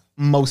 Yeah.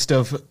 most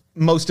of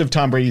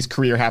Tom Brady's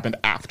career happened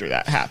after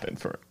that happened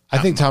for. I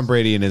think Tom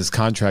Brady in his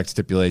contract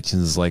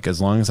stipulations is like, as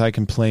long as I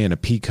can play in a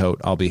pea coat,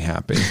 I'll be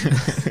happy.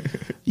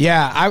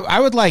 Yeah, I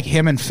would like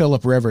him and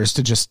Phillip Rivers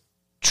to just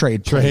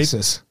trade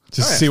places.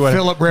 Just see what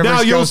Phillip Rivers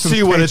now you'll goes to the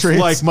see what it's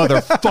Patriots. like,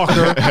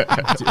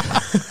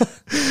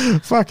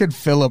 motherfucker. Fucking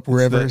Phillip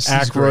Rivers.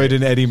 He's great. Aykroyd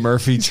and Eddie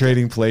Murphy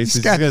trading places.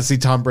 He's got- gonna see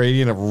Tom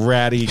Brady in a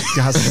ratty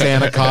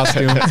Santa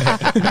costume,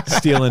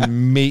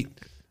 stealing meat,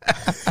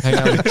 hang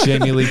out with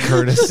Jamie Lee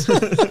Curtis.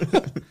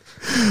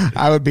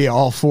 I would be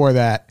all for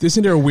that.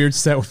 Isn't there a weird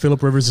stat where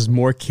Phillip Rivers has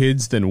more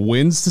kids than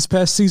wins this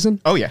past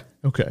season? Oh yeah,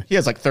 Okay. he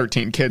has like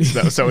 13 kids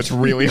though, so it's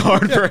really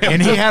hard for him.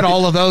 And he had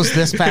all of those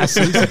this past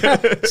season.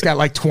 He's got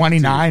like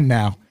 29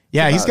 now.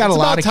 Yeah, he's got a It's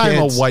lot about of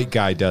time kids. a white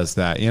guy does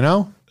that, you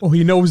know? Oh,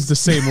 he knows the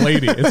same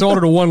lady. It's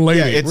older to one lady.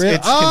 Yeah, it's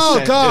Oh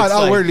consent. God! It's Oh,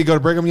 like- where did he go to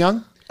Brigham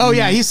Young? Oh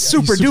yeah, he's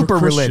super He's duper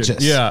Christian.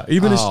 religious. Yeah,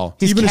 even Oh.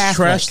 his even his Catholic.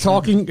 trash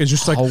talking is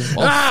just like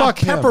fuck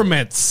him.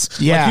 peppermints.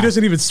 Yeah. Like, he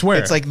doesn't even swear.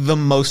 It's like the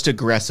most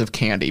aggressive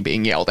candy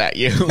being yelled at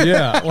you.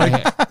 yeah,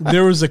 like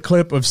there was a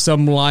clip of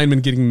some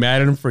lineman getting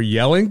mad at him for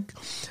yelling,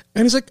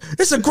 and he's like,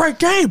 "It's a great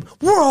game.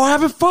 We're all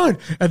having fun."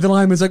 And the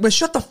lineman's like, "Man,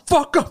 shut the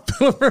fuck up."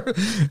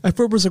 And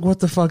Phillip was like, "What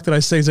the fuck did I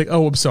say?" He's like,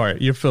 "Oh, I'm sorry.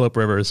 You're Phillip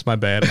Rivers. My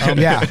bad."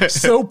 Yeah.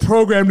 so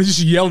programmed to just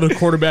yell at a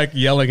quarterback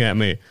yelling at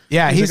me.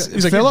 Yeah, he's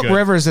like, Phillip "You're good."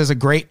 Rivers is a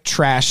great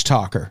trash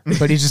talker,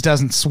 but he just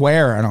doesn't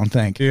swear, I don't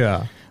think.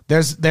 Yeah.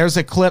 There's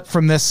a clip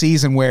from this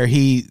season where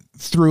he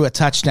threw a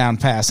touchdown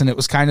pass, and it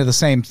was kind of the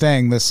same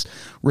thing. This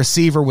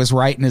receiver was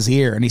right in his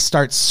ear, and he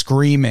starts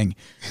screaming,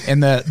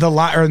 and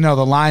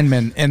the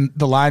lineman, and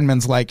the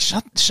lineman's like,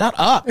 shut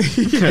up. And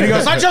he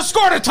goes, "I just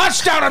scored a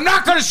touchdown. I'm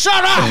not going to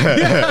shut up."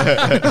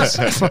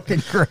 It's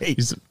fucking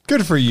great.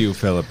 Good for you,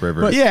 Phillip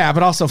Rivers. Yeah,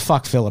 but also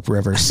fuck Phillip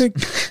Rivers. I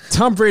think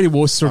Tom Brady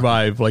will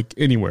survive like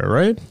anywhere,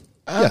 right?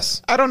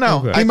 Yes. I don't know.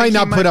 Okay. I He might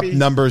think not put up be-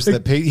 numbers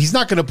that he's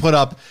not going to put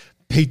up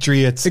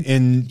Patriots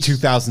in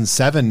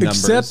 2007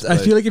 numbers. Except I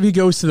but- feel like if he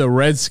goes to the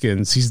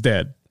Redskins, he's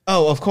dead.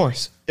 Oh, of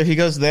course. If he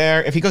goes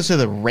there, if he goes to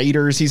the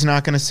Raiders, he's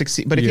not going to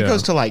succeed. But if he Yeah.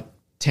 goes to like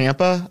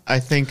Tampa, I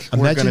think we're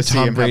going Imagine to see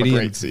Tom him have a Brady in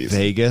great season.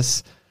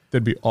 Vegas.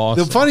 That'd be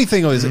awesome. The funny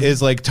thing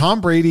is like Tom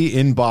Brady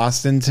in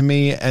Boston to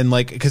me, and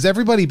like because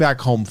everybody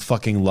back home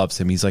fucking loves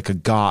him. He's like a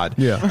god.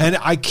 Yeah. And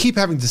I keep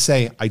having to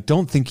say, I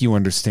don't think you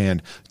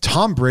understand.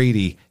 Tom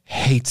Brady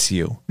hates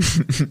you.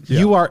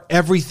 You are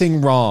everything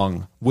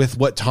wrong with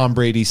what Tom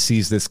Brady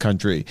sees this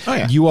country. Oh,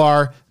 yeah. You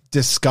are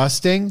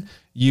disgusting.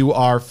 You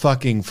are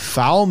fucking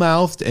foul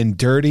mouthed and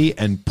dirty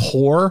and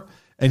poor.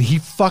 And he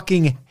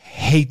fucking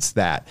hates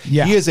that.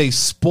 Yeah. He is a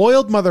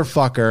spoiled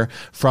motherfucker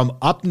from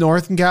up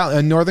north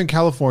in Northern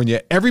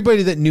California.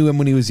 Everybody that knew him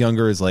when he was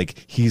younger is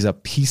like, he's a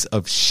piece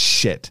of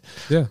shit.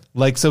 Yeah.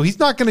 Like, so he's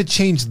not going to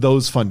change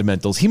those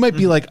fundamentals. He might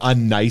be like a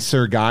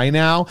nicer guy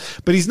now,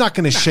 but he's not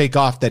going to shake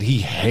off that he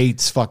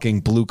hates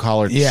fucking blue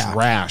collar Yeah.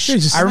 trash. Yeah,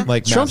 he's just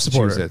like Trump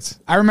supporter. Massachusetts.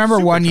 I remember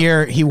one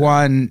year he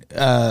won,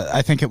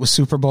 I think it was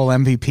Super Bowl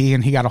MVP,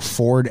 and he got a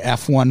Ford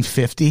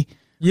F-150.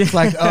 Yeah. It's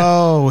like,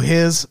 oh,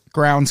 his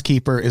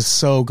groundskeeper is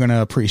so going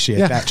to appreciate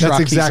Yeah, that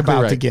truck he's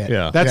about to get.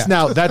 Yeah. That's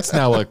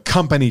now a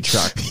company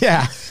truck.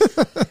 Yeah.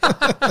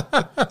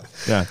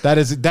 Yeah,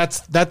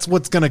 that's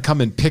what's going to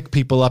come and pick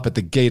people up at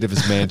the gate of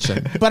his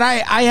mansion. But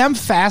I am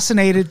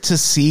fascinated to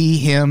see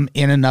him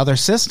in another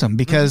system,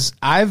 because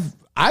I've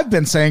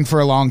been saying for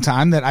a long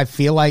time that I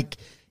feel like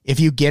if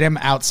you get him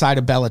outside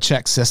of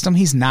Belichick's system,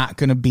 he's not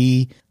going to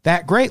be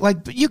that great.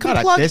 Like, but you can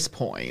Not plug at this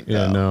point.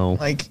 Yeah, though. no.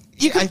 Like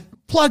You can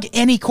plug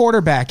any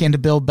quarterback into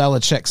Bill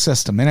Belichick's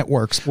system, and it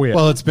works.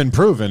 Well, it's been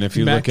proven. If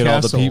you Matt look at all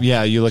the Castle.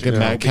 people, you look at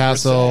Matt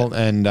Castle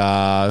and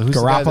who's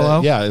the guy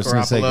Garoppolo? I was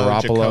going to say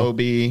Garoppolo.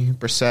 Jacoby,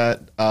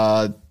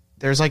 Brissett.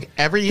 There's like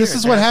every year. This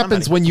is what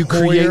happens when you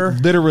create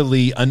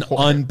literally an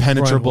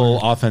unpenetrable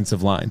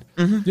offensive line.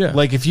 Yeah.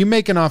 Like if you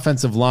make an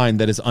offensive line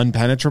that is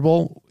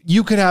unpenetrable,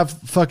 you could have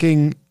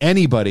fucking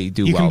anybody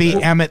do You well can be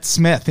there. Emmitt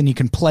Smith, and you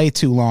can play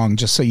too long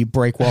just so you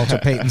break Walter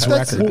Payton's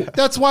record.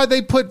 That's why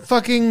they put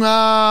fucking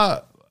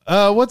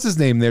what's his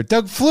name there?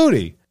 Doug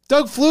Flutie.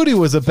 Doug Flutie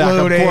was a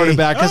backup Flutie.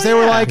 quarterback because they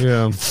were like,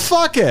 Yeah.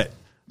 fuck it.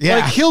 Yeah.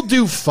 Like he'll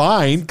do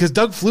fine because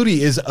Doug Flutie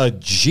is a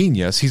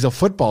genius. He's a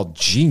football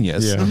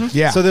genius. Yeah. Mhm.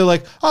 Yeah. So they're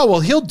like, oh, well,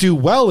 he'll do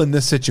well in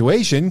this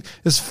situation.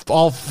 This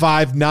all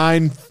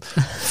 5'9",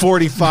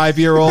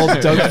 45-year-old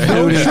Doug Don't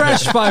Flutie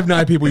trash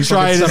 5'9" people. You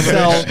trying to fucking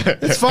son of a sell.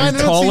 It's fine. I don't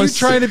see you tallest-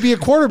 trying to be a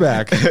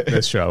quarterback. bitch.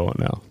 This show, I won't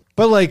know.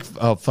 But like,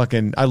 oh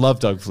fucking, I love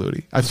Doug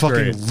Flutie. I fucking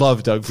great.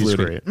 love Doug He's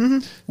Flutie.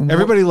 great.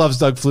 Everybody loves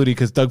Doug Flutie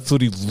because Doug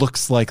Flutie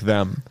looks like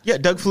them. Yeah,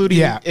 Doug Flutie.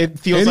 Yeah. It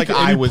feels And like he-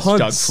 I and he was punts.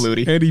 Doug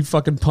Flutie. And he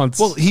fucking punts.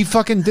 Well, he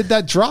fucking did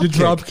that drop The kick.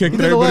 drop kick He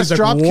that did the everybody's last like,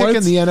 drop kick what?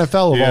 in the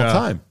NFL of Yeah. all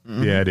time.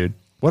 Yeah, dude.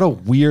 What a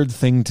weird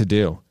thing to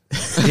do.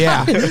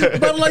 Yeah.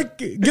 But like,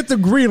 get the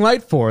green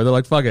light for it. They're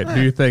like, fuck it,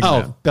 do your thing. Oh,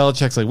 now.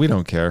 Belichick's like, we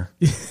don't care.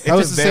 It's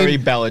a very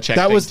Belichick.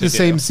 That thing was to the do.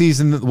 same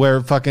season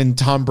where fucking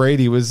Tom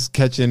Brady was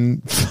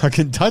catching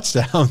fucking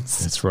touchdowns.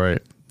 That's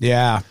right.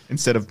 Yeah.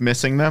 Instead of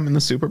missing them in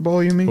the Super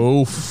Bowl, you mean?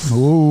 Oof.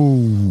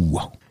 Ooh.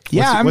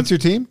 Yeah. What's your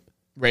team?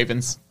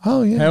 Ravens.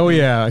 Oh yeah. Hell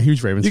yeah.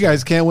 Huge Ravens. You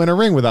guys can't win a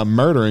ring without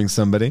murdering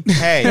somebody.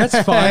 Hey,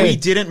 That's fine. We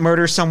didn't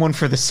murder someone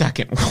for the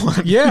second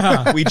one.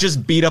 Yeah. We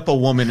just beat up a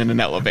woman in an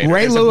elevator.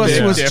 Ray There's a Lewis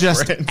big was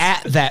difference. just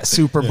at that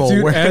Super Bowl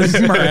Dude, where as,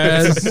 he murdered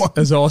as, someone.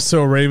 as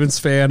also a Ravens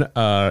fan,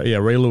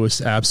 Ray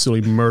Lewis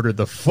absolutely murdered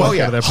the fuck Oh,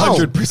 yeah. out of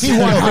that. 100%.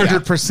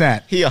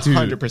 100%. He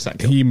 100%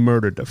 killed. He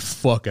murdered the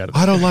fuck out of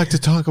I don't like to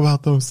talk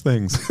about those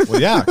things.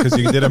 Well, yeah, because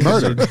you did a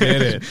murder.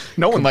 Did it.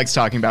 No one likes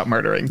talking about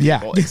murdering Yeah.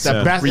 people It's except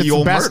the best, it's real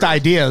the best murder.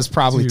 idea is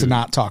probably to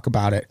not talk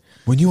about it.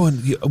 When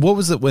what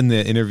was it when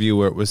the interview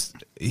where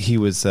he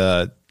was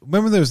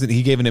remember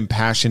he gave an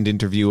impassioned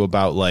interview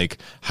about like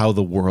how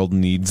the world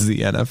needs the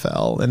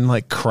NFL and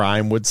like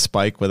crime would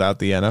spike without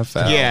the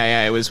NFL.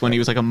 Yeah, it was when he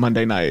was like a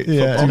Monday night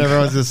Yeah, football. and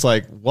everyone's just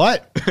like,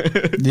 what?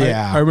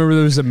 Yeah. I remember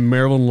there was a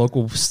Maryland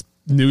local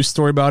news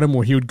story about him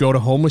where he would go to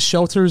homeless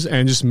shelters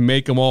and just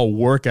make them all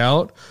work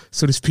out.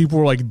 So these people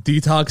were like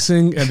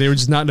detoxing and they were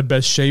just not in the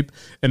best shape.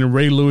 And then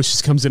Ray Lewis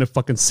just comes in at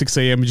fucking 6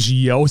 a.m. and just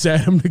yells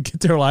at them to get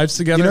their lives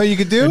together. You know what you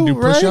could do, and do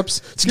Ray? push-ups.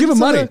 Just give him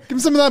money. Give him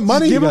some of that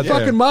money. Give you him got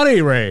fucking there.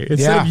 money, Ray, instead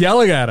Yeah. of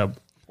yelling at him.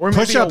 Or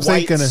maybe Push-ups a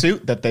ain't white gonna-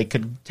 suit that they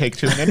could take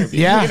to an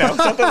interview. Yeah. You know,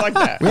 something like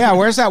that. Yeah,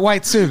 where's that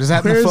white suit? Is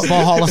that in the Where's-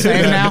 Football Hall of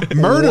Fame now?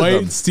 Murder White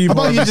them. Steve How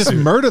about you Harvey just suit.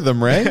 murder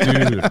them, Ray?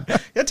 Dude.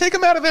 Yeah, take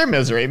them out of their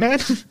misery, man.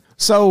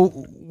 So,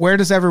 where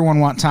does everyone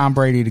want Tom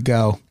Brady to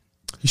go?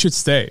 He should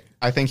stay.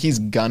 I think he's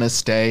gonna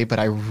stay, but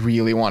I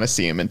really want to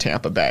see him in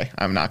Tampa Bay.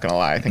 I'm not gonna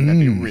lie. I think that'd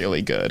be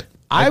really good.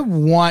 I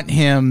want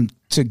him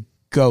to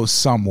go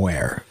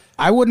somewhere.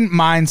 I wouldn't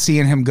mind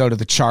seeing him go to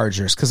the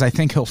Chargers because I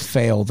think he'll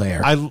fail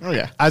there.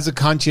 yeah. As a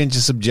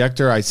conscientious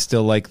objector, I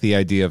still like the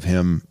idea of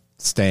him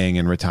staying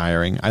and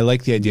retiring. I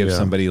like the idea of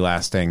somebody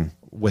lasting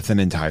with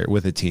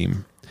a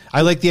team.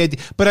 I like the idea,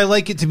 but I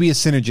like it to be a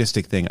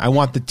synergistic thing. I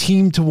want the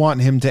team to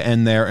want him to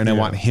end there, and I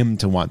want him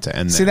to want to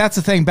end there. See, that's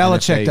the thing.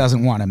 Belichick they-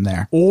 doesn't want him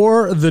there.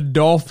 Or the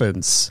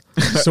Dolphins,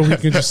 so he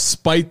can just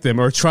spite them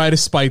or try to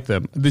spite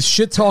them. The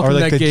shit talk or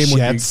in like that the game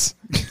Jets.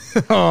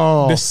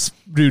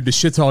 the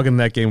shit talk in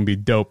that game would be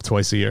dope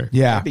twice a year.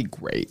 Yeah. That'd be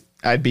great.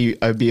 I'd be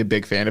a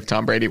big fan if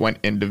Tom Brady went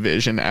in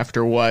division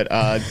after what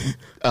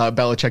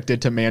Belichick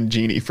did to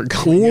Mangini for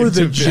going Or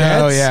into the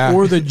Jets. Oh, yeah.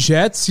 Or the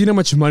Jets. You know how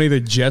much money the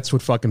Jets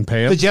would fucking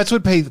pay him? The Jets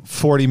would pay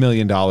 $40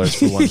 million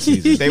for one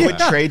season. They would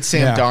trade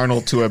Sam Yeah.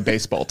 Darnold to a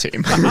baseball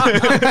team.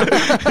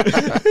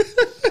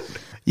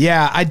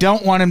 Yeah, I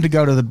don't want him to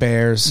go to the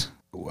Bears.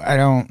 I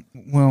don't.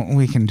 Well,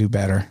 we can do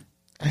better.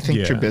 I think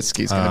Yeah.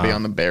 Trubisky's going to be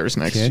on the Bears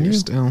next can year you?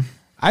 still.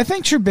 I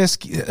think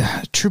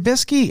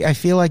Trubisky, I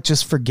feel like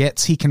just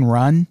forgets he can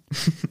run.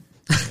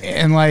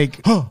 And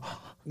like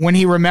when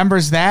he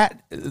remembers that,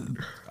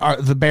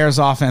 the Bears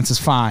offense is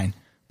fine.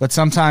 But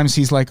sometimes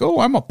he's like, oh,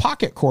 I'm a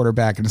pocket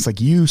quarterback. And it's like,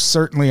 you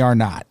certainly are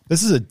not.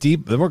 This is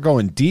we're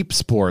going deep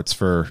sports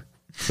for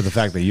the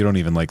fact that you don't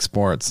even like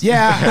sports.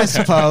 Yeah, I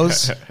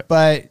suppose.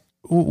 But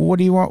what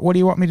do you want? What do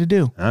you want me to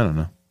do? I don't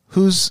know.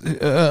 Whose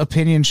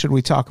opinion should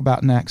we talk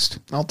about next?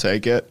 I'll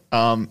take it.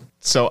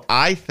 So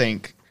I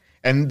think,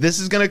 and this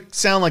is going to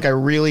sound like I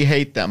really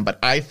hate them, but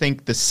I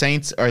think the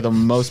Saints are the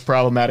most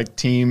problematic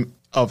team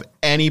of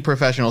any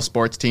professional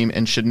sports team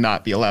and should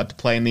not be allowed to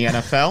play in the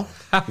NFL.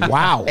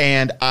 Wow.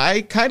 And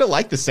I kind of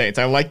like the Saints.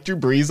 I like Drew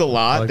Brees a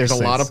lot. like There's the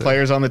a lot Saints, of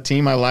players on the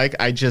team I like.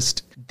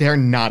 They're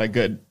not a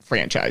good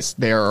franchise.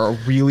 They're a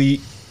really,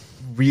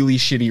 really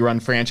shitty run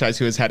franchise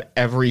who has had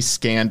every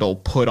scandal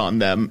put on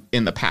them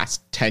in the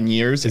past 10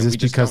 years. Is and this we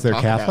just because don't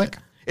they're talk about Catholic? it.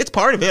 It's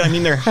part of it. I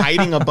mean, they're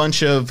hiding a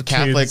bunch of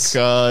Catholic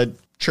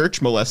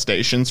church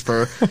molestations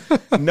for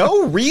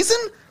no reason.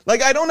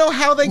 Like, I don't know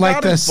how they Like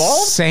got the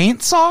involved.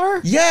 Saints are?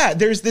 Yeah,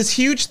 there's this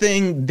huge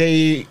thing.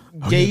 They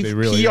gave they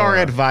really PR are.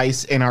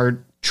 advice and are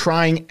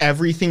trying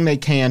everything they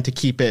can to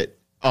keep it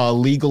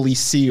legally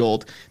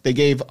sealed. They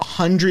gave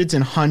hundreds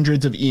and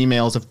hundreds of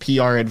emails of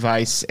PR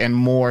advice and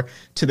more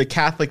to the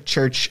Catholic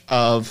Church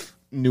of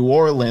New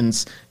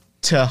Orleans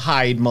to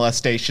hide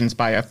molestations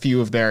by a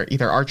few of their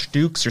either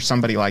archdukes or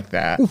somebody like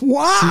that.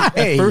 Why?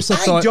 At first, I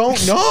thought,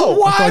 don't know.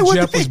 Why I thought would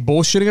Jeff they- was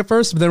bullshitting at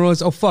first, but then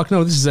realized, oh fuck,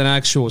 no, this is an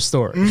actual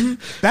story.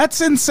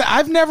 That's insane.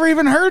 I've never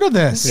even heard of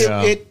this.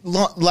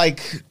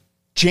 Like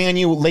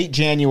late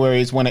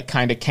January is when it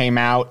kind of came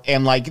out,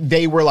 and like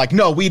they were like,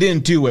 no, we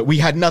didn't do it, we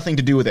had nothing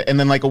to do with it. And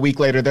then like a week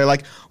later they're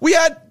like, we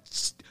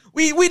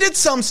did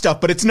some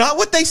stuff, but it's not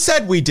what they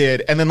said we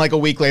did. And then like a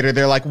week later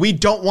they're like, we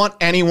don't want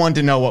anyone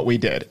to know what we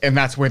did. And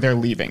that's where they're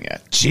leaving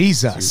it.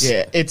 Jesus.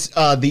 Yeah, it's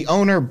the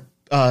owner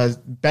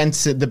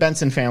Benson, the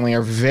Benson family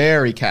are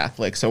very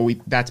Catholic, so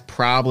that's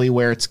probably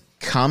where it's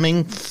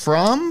coming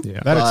from. Yeah.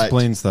 That But,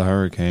 explains the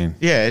hurricane.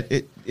 yeah,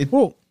 it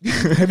Well,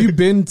 have you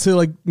been to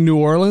like New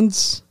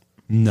Orleans?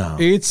 No.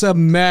 It's a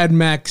Mad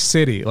Max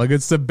city. Like,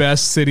 it's the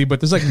best city, but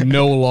there's like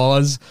no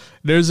laws.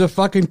 There's a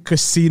fucking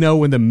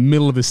casino in the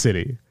middle of the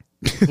city.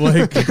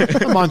 Like,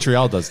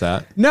 Montreal does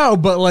that. no,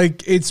 but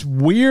like, it's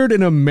weird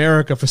in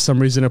America for some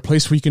reason, a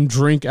place where you can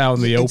drink out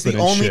in the it's open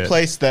the and only shit.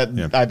 place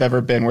that I've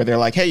ever been where they're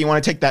like, hey, you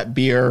want to take that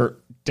beer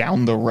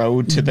down the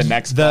road to the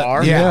next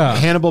bar? Yeah.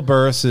 Hannibal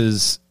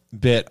Buress's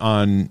bit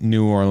on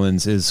New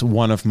Orleans is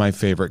one of my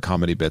favorite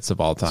comedy bits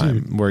of all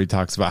time, where he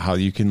talks about how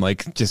you can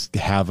like just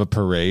have a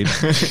parade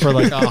for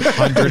like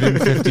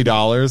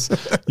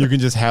 $150. You can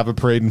just have a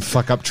parade and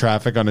fuck up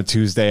traffic on a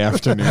Tuesday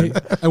afternoon.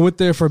 I went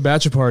there for a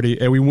bachelor party,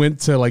 and we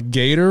went to like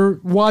gator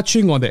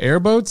watching on the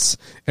airboats,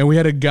 and we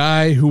had a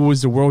guy who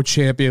was the world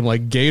champion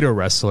like gator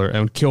wrestler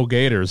and would kill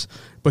gators.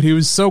 But he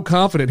was so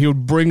confident he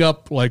would bring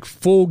up like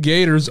full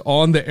gators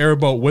on the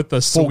airboat with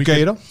us. Full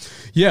gator?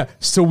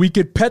 So we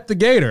could pet the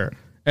gator.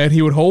 And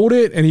he would hold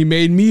it, and he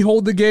made me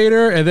hold the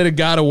gator, and then it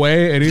got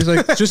away, and he's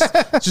like,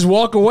 just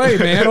walk away,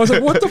 man. I was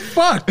like, what the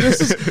fuck?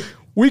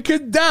 We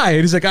could die.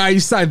 And he's like, you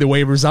signed the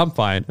waivers, I'm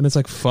fine. And it's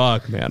like,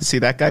 fuck, man. See,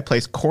 that guy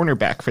plays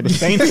cornerback for the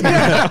Saints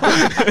now.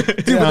 Dude,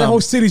 but that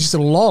whole city's just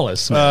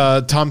lawless,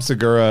 man. Tom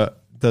Segura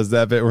does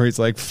that bit where he's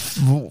like,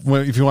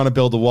 if you want to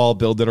build a wall,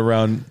 build it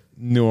around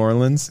New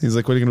Orleans. He's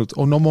like, what are you going to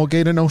do? Oh, no more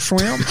gator, no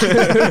shrimp?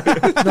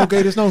 No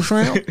gators, no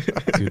shrimp?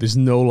 Dude, there's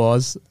no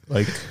laws.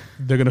 Like,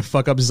 they're going to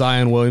fuck up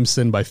Zion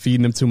Williamson by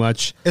feeding him too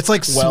much. It's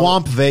like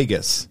Swamp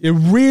Vegas. It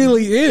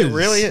really is.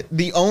 Really,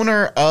 the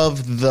owner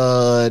of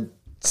the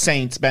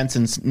Saints,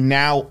 Benson's,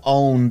 now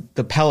own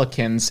the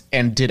Pelicans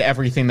and did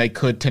everything they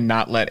could to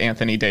not let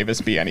Anthony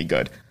Davis be any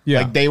good.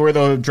 Yeah. Like, they were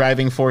the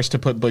driving force to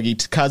put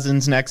Boogie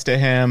Cousins next to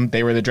him.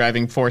 They were the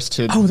driving force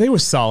to... Oh, they were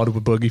solid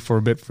with Boogie for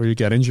a bit before you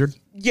got injured.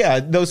 Yeah,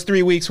 those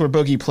 3 weeks where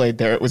Boogie played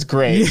there, it was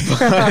great.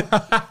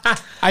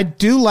 I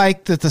do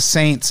like that the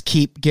Saints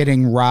keep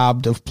getting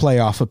robbed of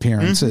playoff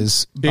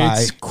appearances by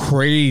It's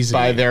crazy.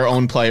 By their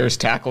own players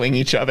tackling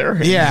each other.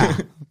 yeah.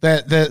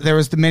 There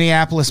was the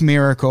Minneapolis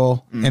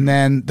Miracle, and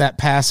then that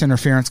pass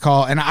interference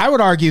call. And I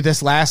would argue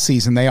this last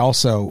season they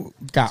also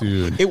got.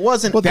 It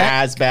wasn't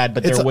as bad,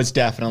 but there was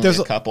definitely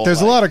a couple.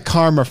 There's a lot of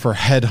karma for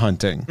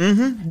headhunting.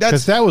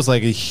 Because that was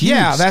like a huge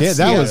Yeah, that's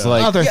that the was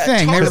like other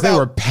thing. talk Because they about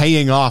were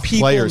paying off people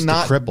players to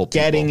not cripple people.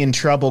 getting in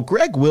trouble.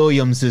 Greg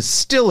Williams is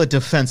still a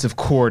defensive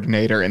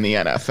coordinator in the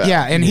NFL.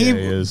 Yeah, and he he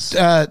is.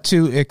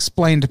 to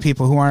explain to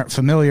people who aren't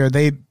familiar,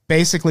 the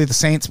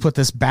Saints put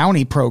this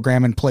bounty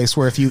program in place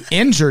where if you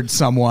injured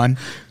someone,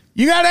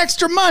 you got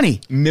extra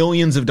money.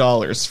 Millions of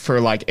dollars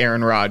for like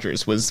Aaron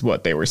Rodgers was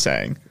what they were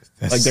saying.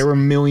 Like there were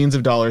millions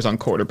of dollars on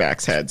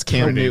quarterbacks' heads.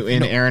 Cam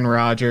Newton, Aaron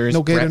Rodgers,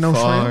 no gator, Brett no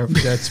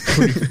Favre.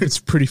 shrimp. It's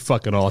pretty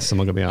fucking awesome,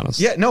 I'm going to be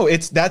honest. Yeah, no,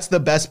 that's the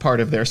best part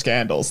of their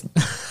scandals.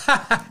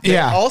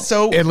 Yeah.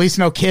 Also, At least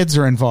no kids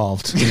are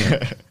involved.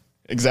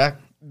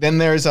 exactly. Then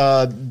there's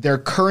their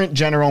current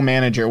general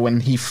manager.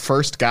 When he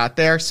first got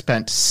there,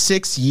 spent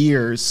 6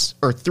 years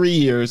or 3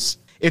 years.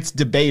 It's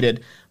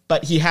debated,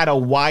 but he had a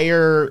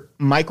wire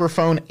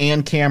microphone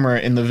and camera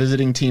in the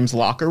visiting team's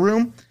locker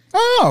room.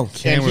 Oh,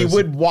 And he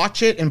would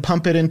watch it and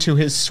pump it into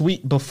his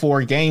suite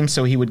before games,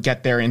 so he would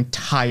get their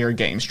entire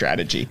game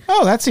strategy.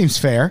 oh, that seems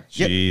fair.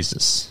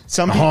 Jesus.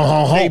 Some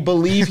people, they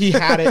believe he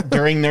had it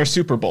during their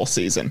Super Bowl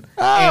season.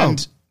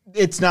 And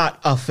it's not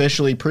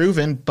officially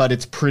proven, but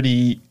it's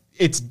pretty...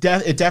 it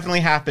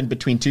definitely happened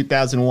between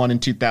 2001 and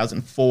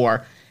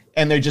 2004,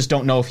 and they just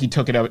don't know if he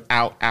took it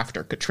out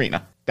after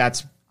Katrina.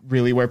 That's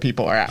really where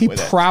people are at He with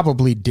it.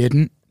 probably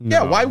didn't.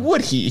 Yeah, why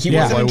would he? He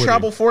Yeah. wasn't Why in would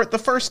trouble he? for it the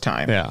first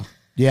time. Yeah.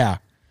 Yeah.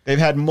 They've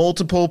had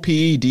multiple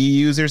PED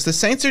users. The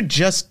Saints are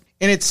just...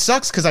 And it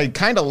sucks because I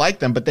kind of like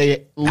them, but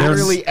they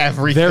literally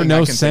everything. They're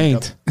no I can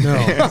think saint. of.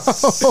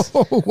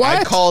 No.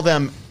 I call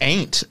them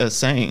ain't a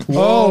saint.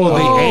 Oh,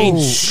 the ain't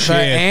The shit.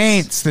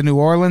 Aints, the New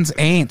Orleans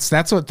Aints.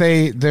 That's what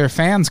their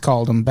fans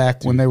called them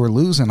back when they were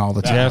losing all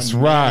the time. That's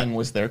When right. Manning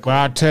was their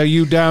Well, I tell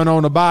you, down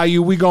on the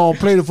bayou, we gonna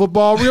play the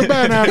football real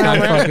bad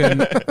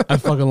now. I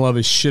fucking love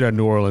his shit on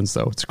New Orleans,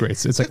 though. It's great.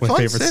 It's like a my fun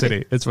favorite city.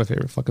 city. It's my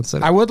favorite fucking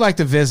city. I would like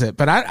to visit,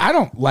 but I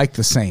don't like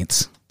the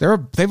Saints.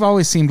 They've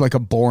always seemed like a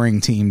boring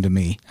team to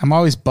me. I'm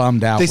always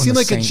bummed out. They when seem the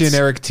like Saints- a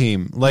generic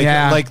team.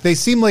 Like they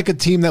seem like a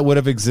team that would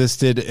have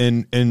existed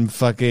in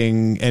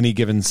fucking any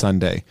given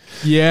Sunday.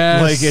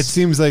 Yes. Like it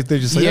seems like they're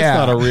just like Yeah.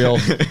 that's not a real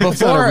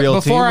that's not a real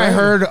team. Before I right?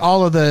 heard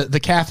all of the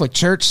Catholic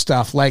Church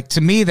stuff, like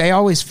to me, they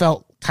always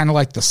felt kind of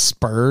like the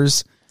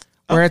Spurs,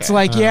 where it's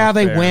like, yeah,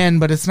 they fair. win,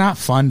 but it's not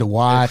fun to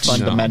watch.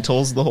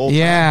 fundamentals the whole time.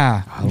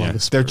 Yeah. I love the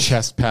Spurs. They're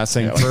chest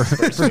passing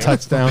for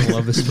touchdowns. I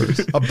love the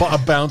Spurs. A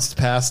bounced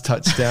pass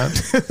touchdown.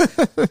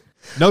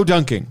 No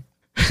dunking.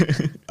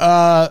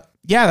 Yeah,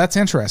 that's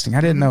interesting.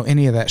 I didn't know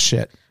any of that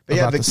shit But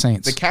about the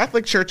Saints. The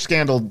Catholic Church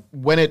scandal,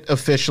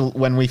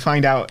 when we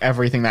find out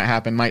everything that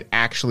happened, might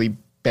actually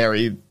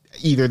bury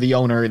either the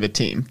owner or the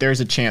team. There's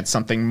a chance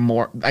something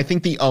more. I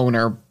think the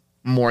owner,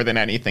 more than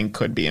anything,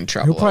 could be in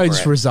trouble. He'll probably over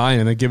just it. resign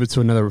and then give it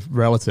to another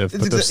relative,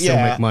 but they'll still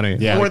make money.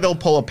 Yeah. Or they'll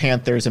pull a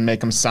Panthers and make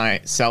them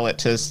sell it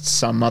to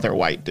some other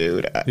white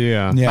dude.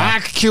 Yeah. yeah.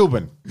 Mac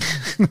Cuban.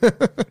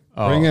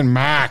 Bring in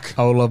Mac.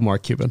 I would love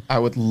Mark Cuban. I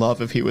would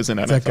love if he was an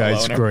NFL That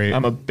guy's owner. great.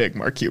 I'm a big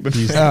Mark Cuban.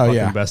 He's the Oh, fucking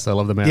yeah. best. I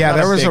love the man. Yeah, not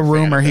there a was big a fan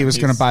rumor of he him. was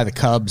going to He's- buy the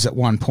Cubs at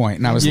one point,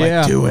 and I was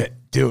Yeah. like, do it.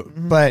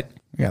 But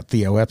we got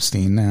Theo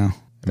Epstein now.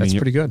 That's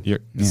pretty good.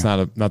 It's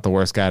not the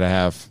worst guy to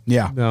have.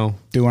 Yeah. No.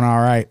 Doing all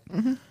right.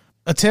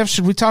 Tiff,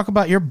 should we talk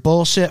about your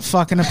bullshit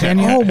fucking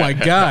opinion? Oh my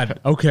god.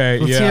 Okay.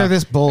 Let's yeah. hear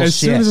this bullshit. As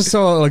soon as I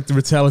saw like the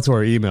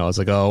retaliatory email, I was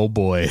like, oh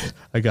boy,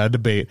 I got a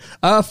debate.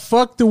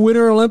 Fuck the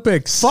Winter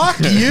Olympics. Fuck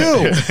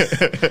you.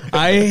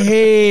 I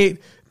hate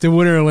the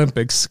Winter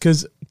Olympics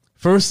because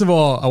first of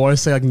all, I want to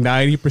say like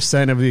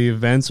 90% of the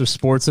events or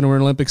sports in the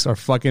Winter Olympics are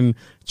fucking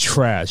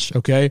trash.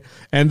 Okay,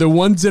 and the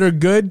ones that are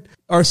good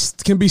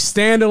can be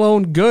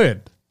standalone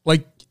good.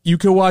 Like you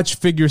can watch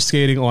figure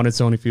skating on its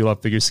own if you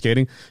love figure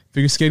skating.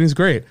 Figure skating is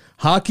great.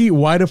 Hockey,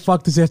 why the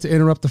fuck does it have to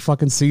interrupt the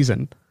fucking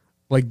season?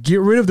 Like, get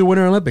rid of the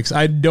Winter Olympics.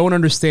 I don't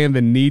understand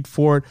the need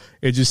for it.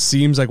 It just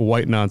seems like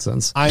white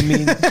nonsense. I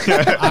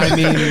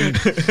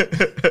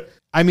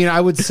mean,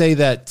 I would say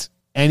that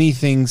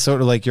anything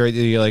sort of like you're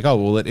like, oh,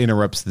 well, it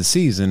interrupts the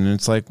season. And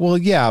it's like, well,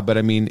 yeah, but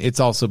I mean, it's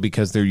also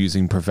because they're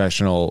using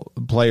professional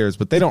players,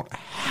 but they don't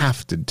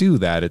have to do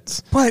that.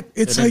 But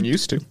it's They like didn't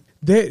used to.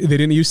 They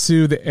didn't used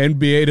to. The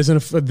NBA doesn't.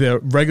 The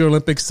regular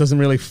Olympics doesn't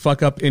really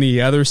fuck up any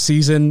other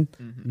season.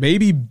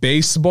 Maybe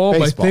baseball,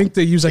 but I Baseball. think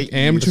they use like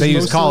amateurs. They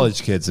use mostly.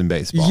 college kids in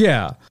baseball.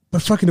 Yeah,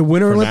 but fucking the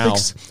Winter For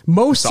Olympics,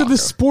 most of the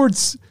Soccer.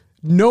 sports,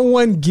 no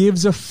one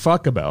gives a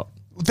fuck about.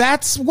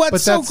 That's what's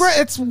But so that's- great.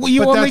 It's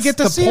you But only that's get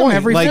to the see them point.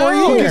 every like, 4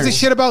 who gives a years.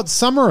 shit about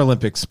Summer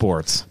Olympic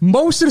sports?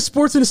 Most of the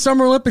sports in the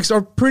Summer Olympics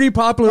are pretty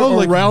popular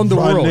like around the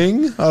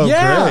running? world. Oh,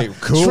 yeah,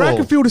 great. Cool. Track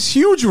and field is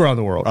huge around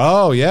the world.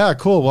 Oh, yeah,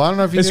 cool. Well, I don't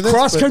know if you is knew this,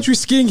 cross but country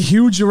skiing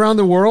huge around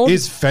the world?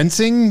 Is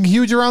fencing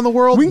huge around the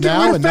world We can get now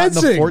rid of and not in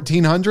the fencing.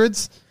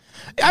 1400s?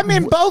 I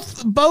mean,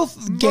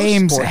 both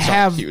games Sports are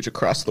have huge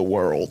across the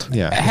world.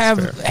 Yeah,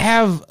 that's fair.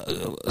 have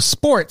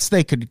sports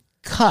they could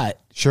cut.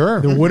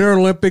 Sure. the Winter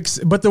Olympics,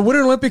 but the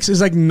Winter Olympics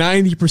is like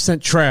 90%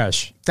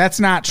 trash. That's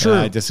not true.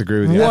 I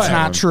disagree with you. That's on that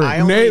not one. true. I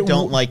only Nate,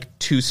 don't like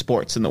two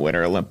sports in the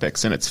Winter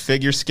Olympics, and it's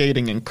figure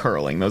skating and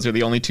curling. Those are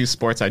the only two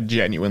sports I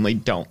genuinely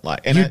don't like.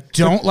 And You I-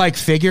 don't like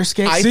figure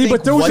skating? I See, think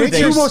but those what are the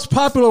they- two most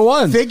popular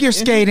ones. Figure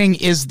skating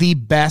is the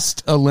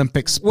best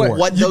Olympic sport.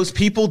 What those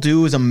people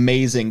do is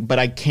amazing, but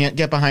I can't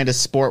get behind a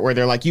sport where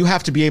they're like, you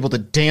have to be able to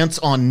dance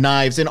on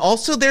knives, and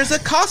also there's a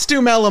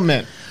costume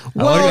element.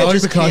 I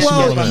like the costume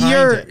well,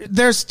 element.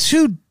 there's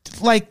two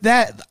like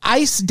that.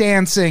 Ice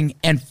dancing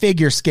and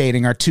figure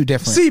skating are two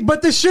different. See,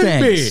 but there should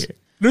things. be.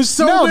 There's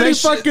so No, many they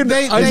should- fucking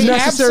they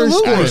unnecessary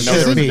absolutely sports. should.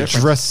 Isn't There's a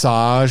difference.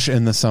 dressage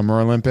in the Summer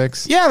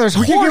Olympics? yeah, there's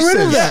We can get rid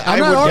of horses. that. I'm I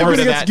not would get arguing rid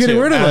of against that getting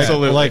too. rid of that.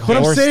 Absolutely. Like But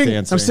I'm horse saying,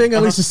 dancing. I'm saying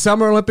at least the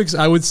Summer Olympics,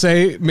 I would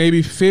say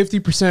maybe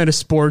 50% of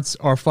sports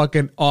are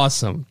fucking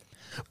awesome.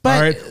 But-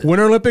 all right,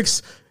 Winter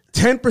Olympics,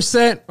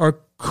 10% are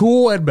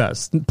cool at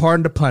best.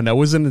 Pardon the pun. That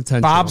wasn't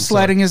intentional. I'm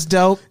sorry. Bobsledding is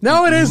dope.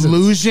 No, it isn't.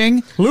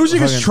 Luging.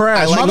 Luging is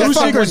trash. I like that Luging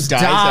someone is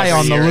dies die every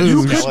on the year. luge.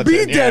 You could be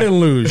Skeleton, dead yeah. in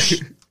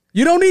luge.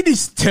 You don't need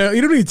these.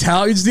 You don't need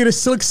talent. You just need a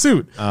silk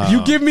suit.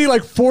 You give me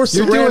like 4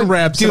 saran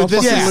wraps. and I'll Dude,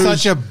 this fucking is luge.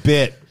 such a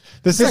bit.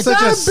 This is It's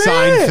such a not a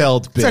bit.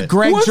 Seinfeld bit. It's a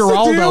Greg What's the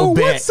Giraldo deal?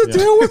 bit. What's the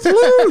deal with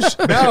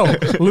luge? No,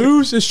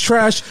 luge is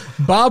trash.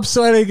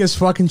 Bobsledding is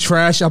fucking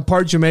trash. I'm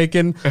part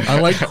Jamaican. I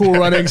like Cool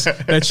Runnings.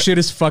 That shit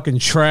is fucking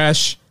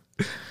trash.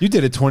 You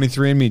did a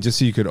 23andMe just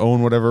so you could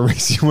own whatever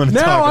race you want to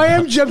No, talk I about.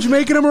 am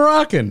Jamaican and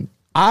Moroccan.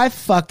 I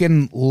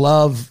fucking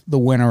love the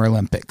Winter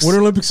Olympics. Winter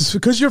Olympics is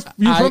because you're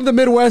I- from the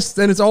Midwest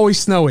and it's always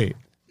snowy.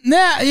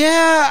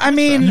 Yeah, I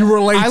mean, You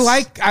relate. I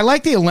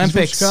like the You from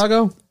Olympics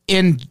Chicago?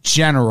 in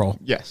general.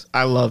 Yes,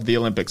 I love the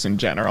Olympics in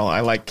general.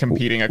 I like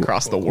competing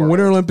across the world.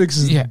 Winter Olympics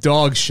is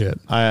dog shit.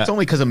 It's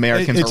only because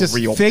Americans It are just-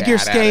 real Figure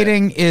bad at it.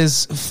 skating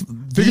is Figure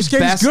the skating's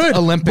best good,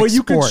 Olympic but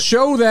you sport. could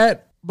show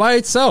that by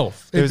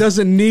itself. It There's-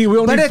 doesn't need. We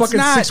don't But need it's fucking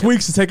not- 6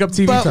 weeks to take up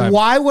TV But time.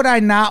 why would I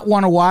not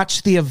want to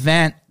watch the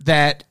event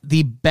that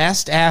the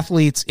best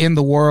athletes in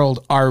the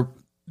world are?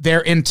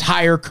 Their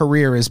entire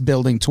career is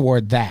building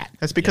toward that.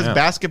 That's because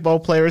basketball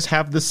players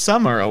have the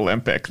Summer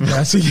Olympic.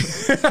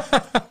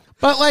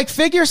 But like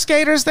figure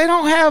skaters, they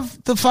don't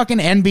have the fucking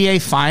NBA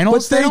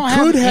finals. But they don't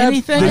could have-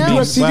 anything they do have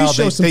else. TV Well,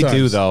 shows they do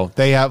sometimes. though.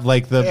 They have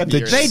like the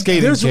They-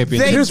 skating there's-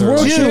 championships. there's are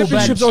world like-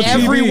 championships on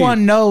TV.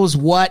 everyone knows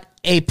what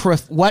a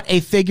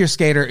figure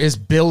skater is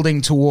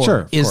building toward Sure,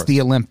 of is course.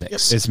 the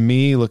Olympics. It's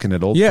me looking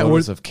at old Yeah,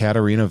 photos we're- of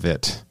Katarina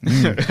Witt.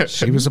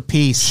 She was a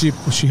piece.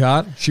 Was she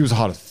hot? She was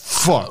hot as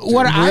fuck. dude.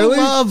 What I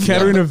love,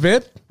 Katarina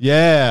Witt.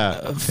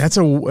 Yeah. That's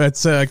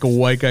like a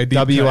white guy. deep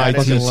cut. I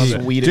fucking love WITT.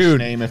 it. Swedish Dude,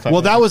 name, if I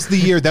well, that remember. was the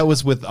year that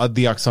was with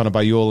the Oksana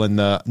Bayul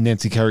and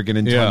Nancy Kerrigan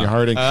and Yeah. Tonya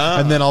Harding,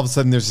 and then all of a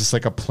sudden there's just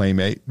like a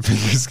playmate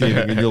figure skating,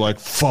 and you're like,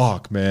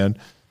 "Fuck, man!"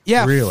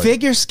 yeah, Really?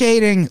 figure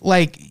skating.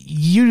 Like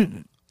you,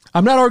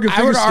 I'm not arguing I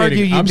figure would skating.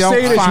 argue you I'm don't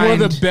saying it's one of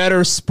the find-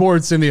 better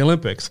sports in the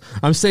Olympics.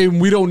 I'm saying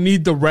we don't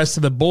need the rest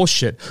of the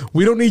bullshit.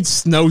 We don't need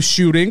snow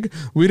shooting.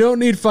 We don't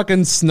need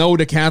fucking snow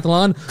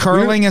decathlon.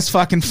 curling is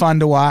fucking fun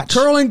to watch.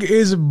 Curling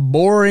is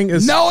boring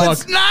as No, fuck.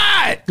 it's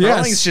not. Yes.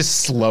 Curling's just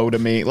slow to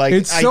me. Like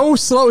It's so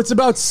slow. It's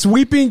about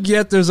sweeping,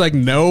 yet there's like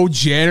no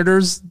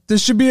janitors. There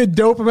should be a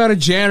dope amount of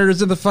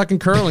janitors in the fucking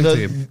curling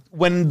team.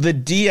 When the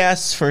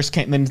DS first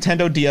came, the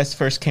Nintendo DS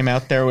first came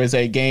out, there was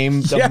a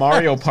game, the Yeah.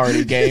 Mario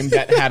Party game,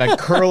 that had a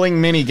curling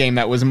mini game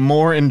that was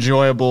more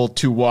enjoyable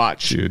to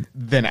watch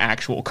than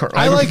actual curling.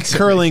 I like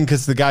curling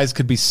because the guys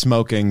could be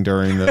smoking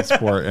during the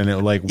sport, and it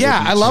like Yeah,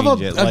 wouldn't I love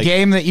change a it. Like,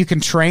 game that you can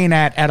train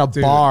at a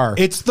bar.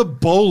 It's the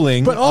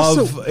bowling, But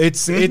also- of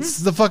it's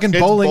the fucking It's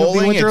bowling of the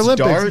bowling, Winter it's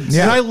Olympics, darts.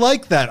 and I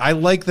like that. I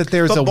like that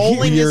there's But a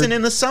bowling weird. isn't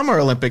in the Summer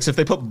Olympics. If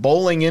they put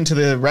bowling into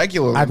the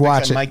regular Olympics,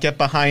 watch I it. might get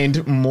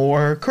behind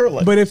more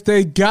curling. But if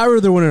they got rid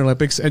of the Winter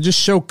Olympics and just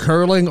show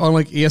curling on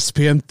like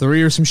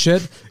ESPN3 or some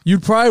shit,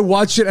 you'd probably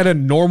watch it at a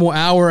normal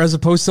hour as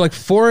opposed to like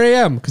 4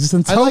 a.m. because it's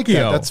in I Tokyo. like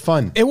that. That's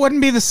fun. It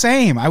wouldn't be the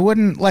same. I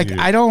wouldn't like.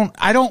 I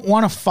don't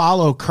want to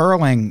follow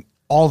curling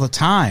all the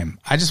time.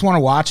 I just want to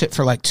watch it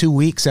for like 2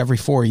 weeks every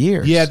 4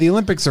 years. Yeah, the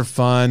Olympics are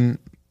fun.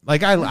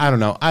 Like I don't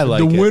know. I like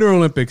the it. Winter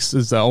Olympics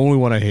is the only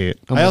one I hate.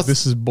 I'm I like, also-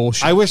 this is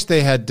bullshit. I wish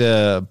they had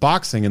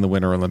boxing in the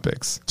Winter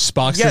Olympics.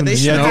 Boxing yeah, in they the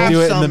should snow. have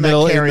do it in some the that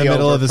middle- in the carry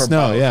middle over of the for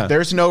snow, both. yeah.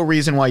 There's no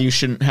reason why you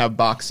shouldn't have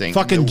boxing.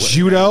 Fucking in the winter.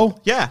 judo.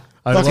 Yeah.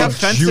 I Let's love have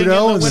fencing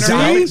judo in and the Winter See?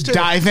 Olympics too.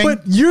 diving.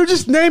 But you're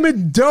just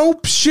naming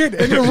dope shit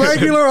in the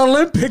regular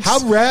Olympics. How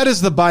rad is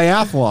the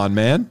biathlon,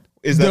 man?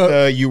 Is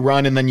that you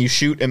run and then you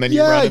shoot and then you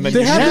Yeah, run and then They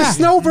you have shoot? the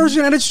snow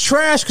version and it's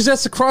trash because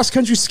that's the cross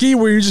country ski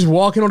where you're just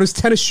walking on those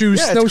tennis shoes,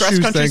 Yeah, it's snowshoes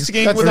cross-country things.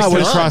 skiing That's with not a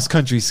what gun. cross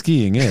country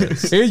skiing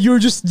is. You're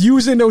just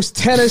using those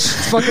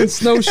tennis fucking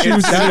snowshoes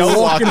and snow you're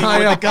walking walking high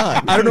with a up.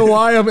 gun. I don't know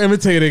why I'm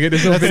imitating it.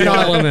 There's no video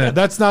element.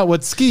 That's not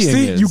what skiing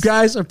See, is. you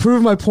guys are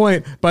proving my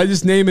point by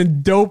just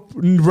naming dope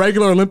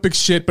regular Olympic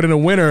shit, but in the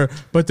winter.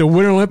 But the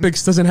Winter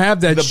Olympics doesn't have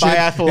that The shit. It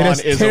has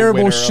biathlon is terrible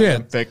a Winter shit.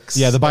 Olympics.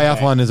 Yeah, the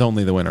biathlon is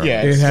only the Winter. Yeah,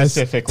 Olympics. It has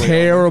specifically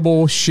terrible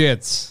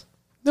shits.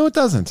 No, it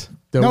doesn't.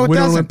 The No, it Winter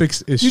doesn't.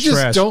 Olympics is You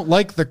just trash. don't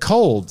like the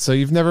cold, so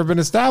you've never been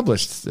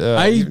established. You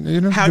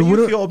know? How The do you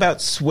Winter- feel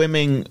about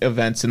swimming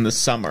events in the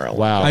summer? Olympics?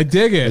 Wow, I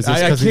dig it. Is this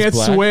I 'cause he's can't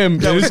black? swim.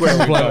 That It was is where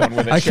we're black. going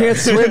with it, I sure. can't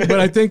swim, but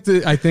I think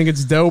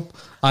it's dope.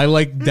 I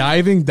like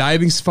diving.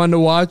 Diving's fun to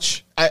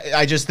watch.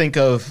 I just think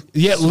of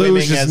Yeah, swimming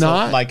luge is as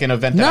not. like an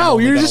event. That I'm No,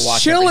 only you're gonna just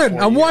watch every chilling.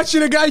 4 I'm years.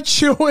 watching a guy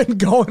chewing,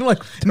 going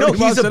like 30 No, miles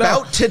he's an hour.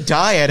 about to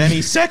die at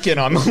any second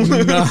on the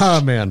luge. Nah,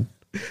 man.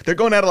 They're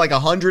going out at like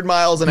 100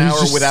 miles an He's hour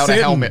just without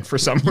sitting. a helmet for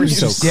some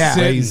reason. so Yeah.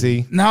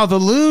 crazy. No, the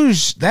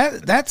luge.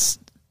 That's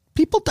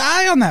people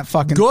die on that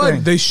fucking Good.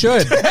 thing. They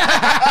should.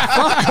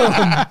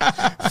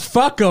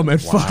 Fuck them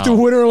and fuck the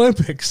Winter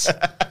Olympics.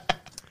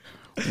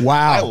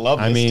 Wow. I love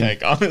this I mean,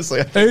 take, honestly.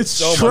 I think It's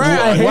so much trash.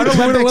 I fun. hate What the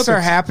Winter Olympics are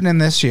Olympics. happening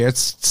this year?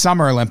 It's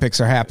Summer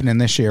Olympics are happening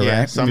this year, Yeah,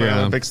 right? Summer Yeah.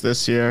 Olympics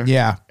this year.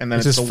 Yeah. And then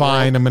Which it's is the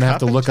fine. World I'm gonna have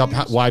to Cup in look up 2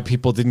 years? why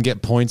people didn't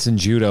get points in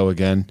judo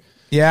again.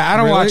 Yeah, I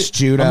don't Really? watch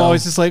judo. I'm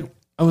always just like,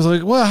 I was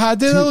like, well, how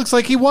did it looks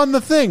like he won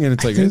the thing, and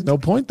it's like, there's no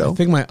point though. I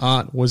think my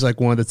aunt was like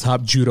one of the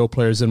top judo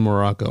players in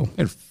Morocco.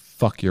 And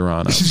fuck your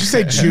honor. Did you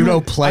say judo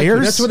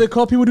players? That's what they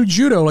call people who do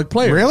judo, like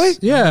players. Really?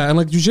 Yeah, and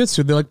like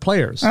jujitsu, they're like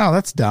players. Oh,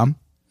 that's dumb.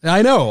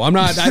 I know.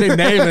 I didn't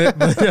name it.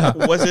 But yeah.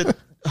 Was it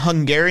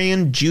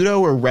Hungarian judo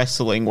or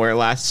wrestling where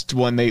last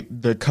one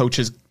the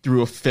coaches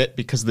threw a fit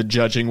because the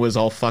judging was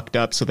all fucked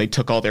up, so they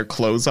took all their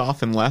clothes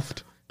off and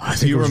left? I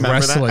think you it was remember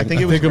that? wrestling. I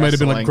think it was might have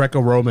been like wrestling.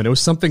 Greco-Roman. It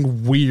was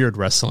something weird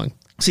wrestling.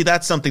 See,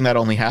 that's something that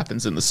only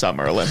happens in the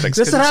Summer Olympics.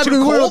 That's 'cause what it's happened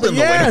too in the cold Winter in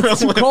the Olympics. Yeah, Winter it's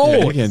too Olympics.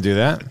 cold. You can't do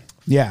that.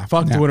 Yeah.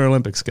 Fuck no. the Winter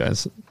Olympics,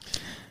 guys.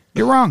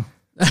 You're wrong.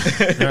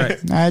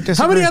 I disagree.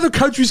 How many other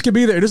countries can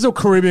be there? There's no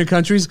Caribbean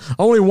countries.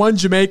 Only one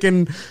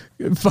Jamaican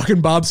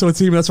fucking bobsled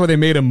team. That's why they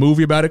made a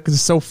movie about it, because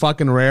it's so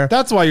fucking rare.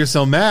 That's why you're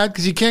so mad,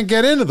 because you can't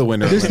get into the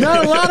Winter There's Olympics.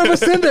 not a lot of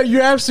us in there.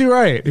 You're absolutely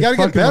right. You got to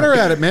get better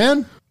at it,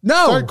 man.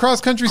 No. Start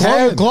cross-country Glo-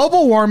 skiing.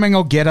 global warming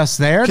will get us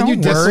there. Can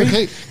Don't you worry.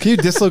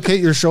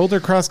 dislocate your shoulder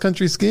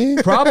cross-country skiing?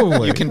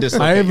 Probably. You can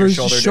dislocate I have your a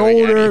shoulder doing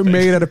shoulder anything.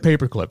 made out of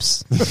paper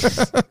clips.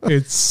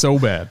 It's so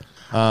bad.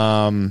 All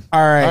right.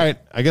 All right,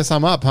 I guess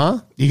I'm up, huh?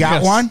 You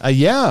got Yes. one?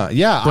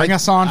 Yeah. Bring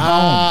us on home.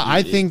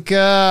 I think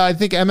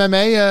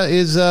MMA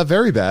is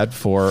very bad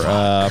for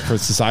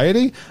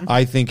society.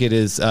 I think it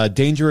is a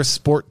dangerous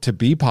sport to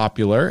be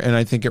popular, and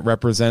I think it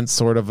represents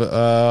sort of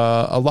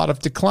a lot of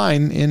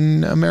decline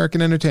in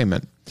American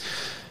entertainment.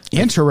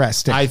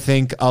 Interesting. I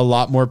think a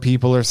lot more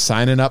people are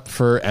signing up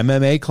for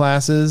MMA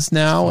classes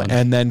now,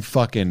 and then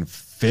fucking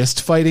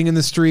fist fighting in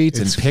the streets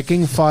and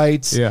picking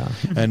fights. Yeah.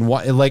 And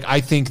what, like, I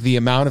think the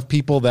amount of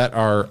people that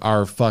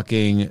are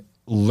fucking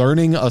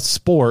learning a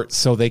sport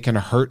so they can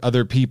hurt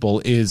other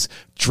people is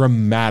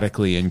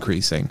dramatically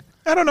increasing.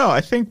 I don't know.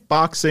 I think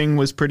boxing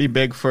was pretty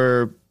big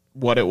for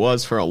what it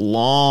was for a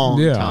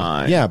long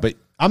time. Yeah, but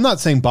I'm not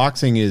saying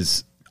boxing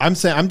is. I'm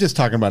just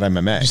talking about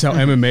MMA. Just how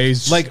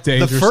MMA's Like, the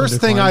dangerous first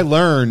and thing I declining.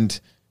 learned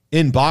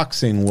in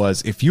boxing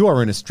was, if you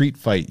are in a street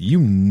fight, you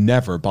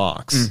never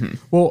box.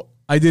 Well,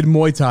 I did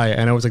Muay Thai,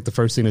 and it was like the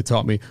first thing it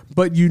taught me.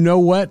 But you know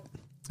what?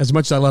 As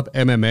much as I love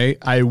MMA,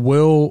 I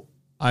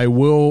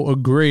will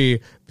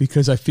agree,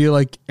 because I feel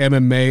like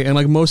MMA and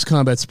like most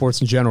combat sports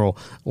in general,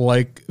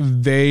 like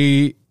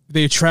they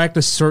attract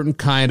a certain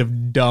kind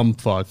of dumb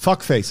fuck.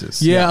 Fuck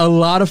faces. Yeah, a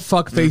lot of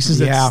fuck faces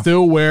that Yeah.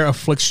 still wear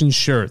affliction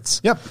shirts.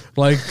 Yep.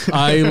 Like,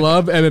 I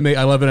love MMA.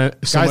 I love it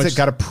so Guys much. that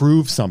got to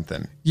prove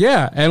something.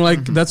 Yeah, and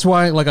like that's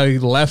why like I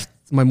left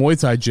my Muay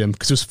Thai gym,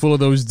 because it was full of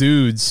those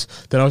dudes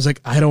that I was like,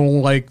 I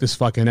don't like this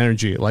fucking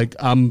energy. Like,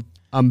 I'm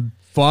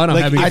fun. I'm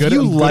Like, having if good,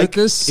 you I'm good like at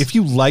this. if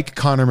you like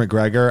Conor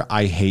McGregor,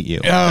 I hate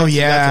you. oh,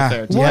 yeah. that's a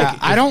fair take. Yeah.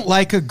 I don't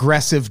like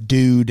aggressive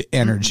dude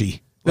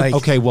energy. Like,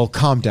 Okay, well,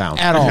 calm down.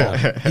 at all.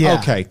 Yeah.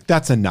 Okay,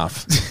 that's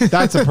enough.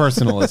 That's a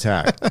personal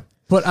attack.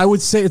 But I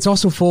would say it's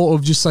also full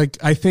of just like,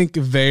 I think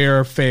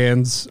their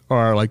fans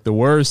are like the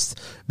worst,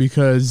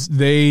 because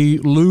they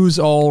lose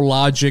all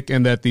logic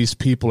and that these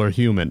people are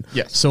human.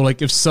 Yes. So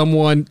like, if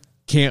someone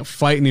can't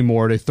fight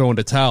anymore, they throw in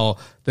the towel,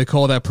 they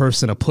call that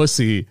person a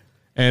pussy.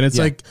 And it's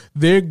like,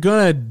 they're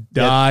gonna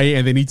die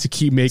and they need to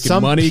keep making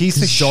Some money. piece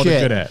 'cause of it's all they're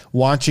shit good at.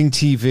 watching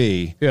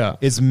TV Yeah.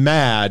 is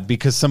mad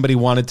because somebody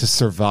wanted to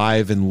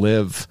survive and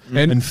live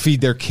and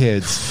feed their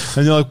kids.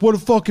 And they're like, what a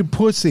fucking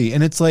pussy.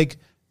 And it's like,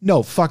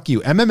 no, fuck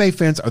you. MMA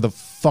fans are the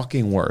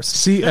fucking worst.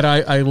 See, and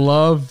I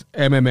love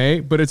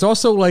MMA, but it's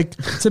also like,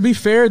 to be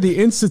fair, the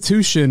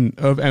institution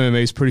of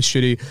MMA is pretty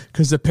shitty,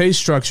 because the pay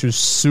structure is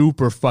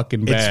super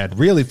fucking bad. It's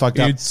really fucked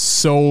up. It's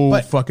so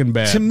But fucking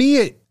bad. To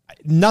me,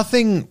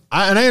 and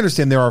I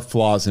understand there are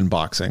flaws in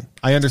boxing.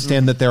 I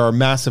understand that there are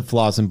massive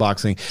flaws in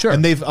boxing. Sure.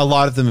 And a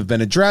lot of them have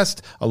been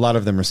addressed. A lot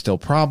of them are still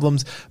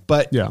problems.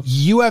 But Yeah.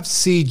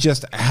 UFC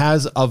just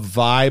has a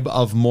vibe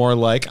of more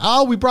like,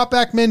 oh, we brought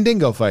back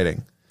Mandingo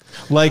fighting.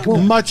 Like,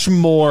 much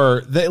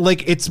more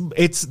like it's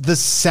the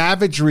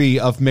savagery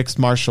of mixed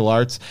martial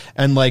arts,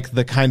 and like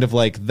the kind of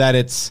like that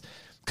it's,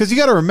 because you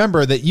got to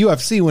remember that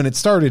UFC, when it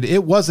started,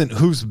 it wasn't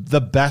who's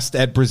the best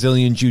at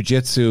Brazilian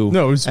jiu-jitsu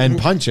No, it was- and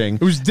punching.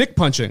 It was dick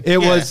punching. It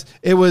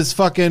was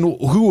fucking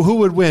who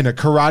would win, a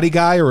karate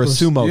guy or a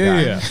sumo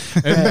guy? Yeah.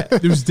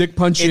 And it was dick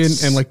punching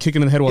and like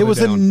kicking in the head while It was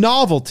they're a down.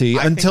 novelty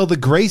until the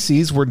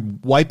Gracies were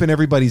wiping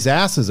everybody's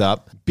asses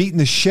up, beating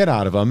the shit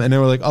out of them, and they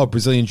were like, "Oh,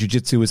 Brazilian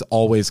jiu-jitsu is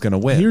always going to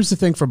win." Here's the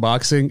thing for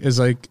boxing is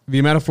like, the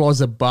amount of flaws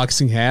that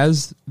boxing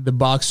has, the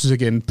boxers are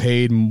getting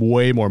paid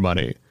way more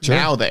money.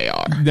 Now they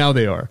are. Now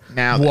they are.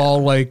 Now they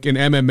While like in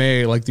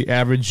MMA, like the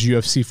average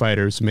UFC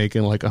fighter is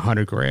making like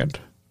 $100,000.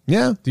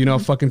 yeah. Do you know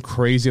how fucking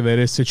crazy that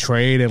is to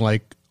train and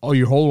like, oh,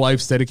 your whole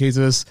life's dedicated to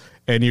this,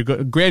 and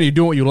granted you're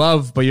doing what you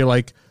love, but you're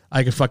like,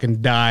 I could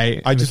fucking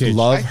die. I in the just cage.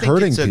 love I think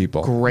hurting it's a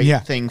people. great Yeah.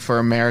 thing for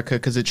America,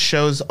 because it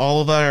shows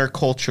all of our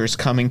cultures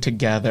coming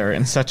together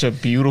in such a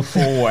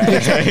beautiful way.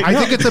 I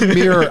think it's a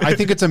mirror. I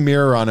think it's a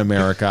mirror on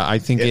America. I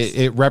think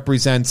it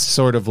represents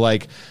sort of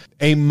like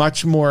a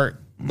much more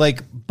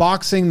like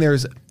boxing.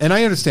 And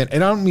I understand,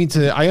 and I don't mean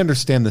to, I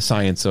understand the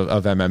science of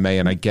MMA,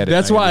 and I get it.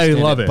 That's why I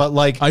understand love it. But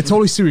like, I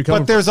totally see where you're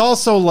coming but there's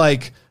also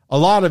like a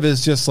lot of it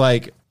is just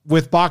like,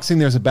 with boxing,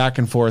 there's a back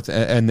and forth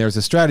and there's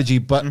a strategy,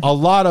 but a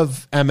lot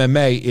of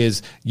MMA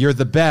is you're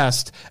the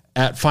best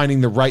at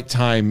finding the right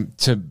time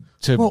to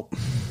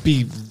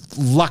be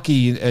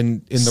lucky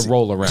and in the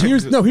roll around.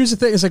 Here's the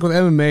thing. It's like with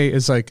MMA,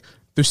 it's like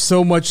there's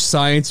so much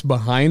science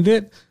behind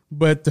it,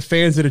 but the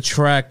fans that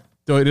attract,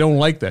 they don't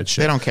like that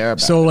shit. They don't care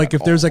about So it like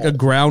at if there's like a all.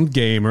 ground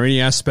game or any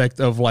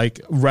aspect of like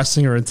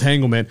wrestling or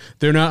entanglement,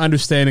 they're not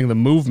understanding the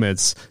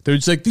movements. They're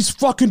just like, these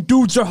fucking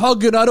dudes are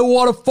hugging. I don't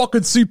want to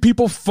fucking see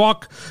people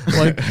fuck.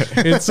 Like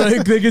it's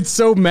like they get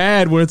so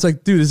mad when it's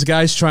like, dude, this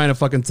guy's trying to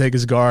fucking take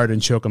his guard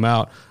and choke him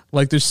out.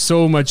 Like there's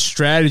so much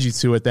strategy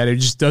to it that it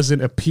just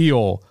doesn't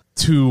appeal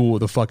to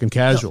the fucking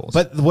casuals.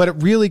 But what it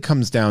really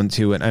comes down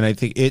to, and I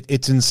think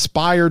it's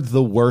inspired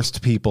the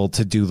worst people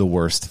to do the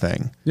worst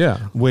thing. Yeah.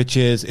 Which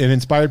is, it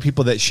inspired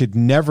people that should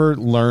never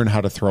learn how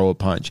to throw a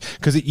punch.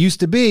 Because it used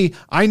to be,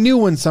 I knew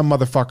when some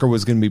motherfucker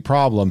was going to be a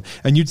problem,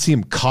 and you'd see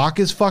him cock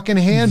his fucking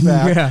hand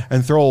back Yeah.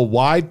 and throw a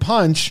wide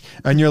punch,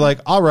 and you're like,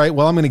 all right,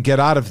 well, I'm going to get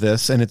out of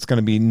this, and it's going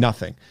to be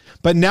nothing.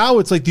 But now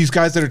it's like these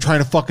guys that are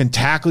trying to fucking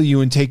tackle you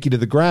and take you to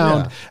the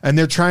ground, and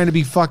they're trying to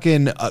be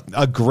fucking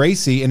a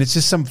Gracie, and it's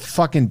just some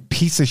fucking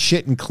piece of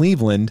shit in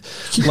Cleveland.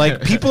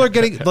 Like, people are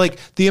getting, like,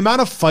 the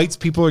amount of fights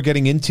people are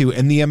getting into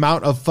and the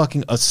amount of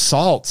fucking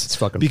assaults. It's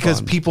fucking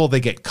because fun. people,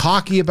 they get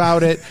cocky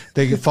about it,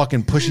 they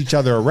fucking push each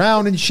other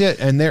around and shit,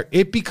 and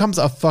it becomes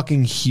a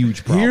fucking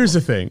huge problem. Here's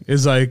the thing: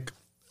 is like,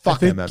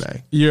 Fuck I think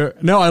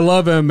MMA. No, I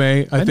love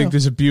MMA. I know. think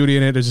there's a beauty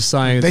in it. There's a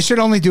science. They should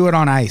only do it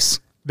on ice.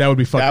 That would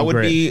be fucking That would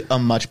great. be a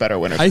much better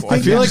winner. I sport. I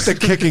feel like the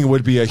kicking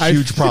would be a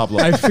huge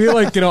problem. I feel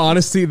like,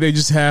 honestly, they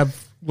just have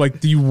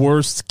like the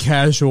worst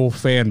casual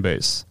fan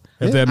base.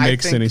 If that I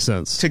makes think any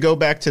sense. To go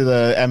back to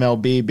the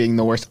MLB being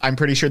the worst, I'm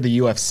pretty sure the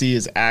UFC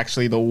is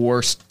actually the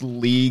worst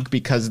league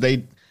because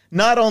they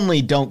not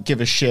only don't give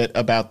a shit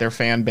about their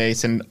fan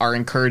base and are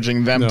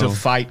encouraging them to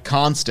fight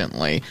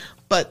constantly,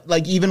 but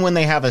like even when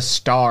they have a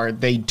star,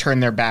 they turn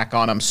their back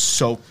on them.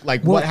 So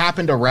like what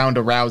happened to Ronda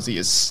Rousey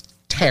is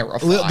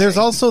terrifying. There's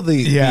also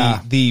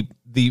Yeah. the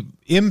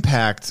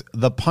impact,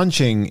 the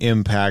punching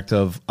impact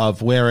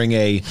of wearing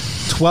a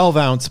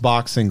 12-ounce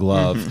boxing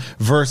glove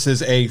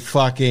versus a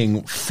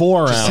fucking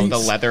 4-ounce. the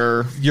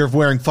leather. You're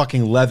wearing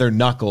fucking leather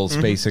knuckles,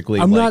 basically.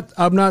 I'm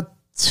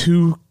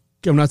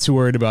not too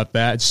worried about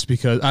that just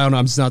because I don't know.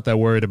 I'm just not that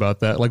worried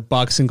about that. Like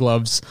boxing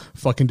gloves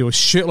fucking do a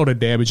shitload of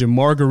damage, and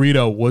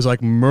Margarito was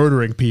like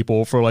murdering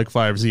people for like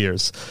 5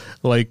 years.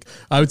 Like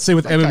I would say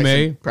with MMA,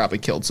 Tyson probably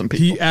killed some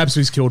people. he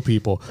absolutely killed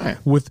people. Yeah.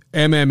 With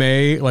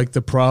MMA, like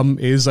the problem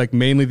is like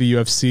mainly the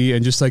UFC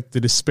and just like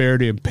the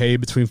disparity in pay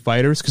between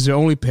fighters because they're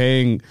only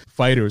paying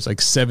fighters like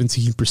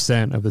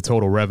 17% of the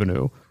total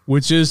revenue,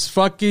 which is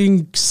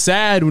fucking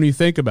sad when you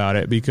think about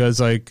it because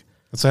like.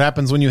 That's what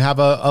happens when you have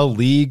a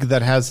league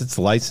that has its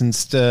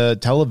licensed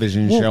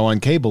television show on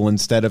cable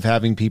instead of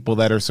having people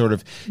that are sort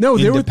of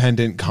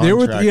independent They're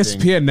with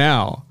contracting. ESPN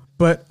now.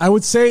 But I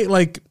would say,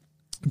 like,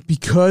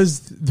 because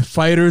the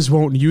fighters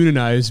won't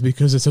unionize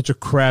because it's such a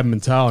crab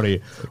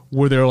mentality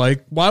where they're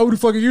like, why would you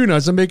fucking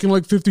unionize? I'm making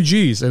like 50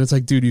 G's. And it's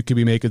like, dude, you could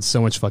be making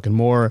so much fucking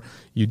more,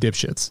 you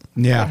dipshits.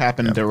 Yeah. What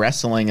happened to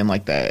wrestling in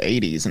like the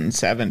 80s and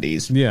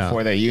 70s Yeah.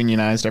 before they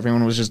unionized?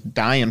 Everyone was just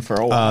dying for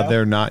a while.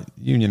 They're not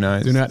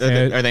unionized. They're not,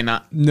 Are they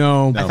not?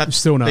 No, I thought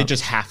still not. They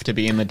just have to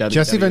be in the WWE.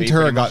 Jesse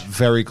Ventura pretty got much.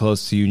 very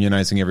close to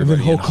unionizing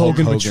everybody. Hulk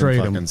Hogan betrayed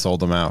him. fucking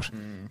sold him out.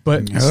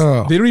 But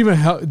Ugh. they don't even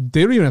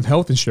have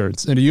health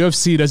insurance, and the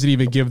UFC doesn't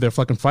even give their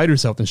fucking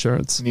fighters health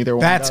insurance. Neither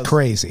one. That's does.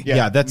 crazy.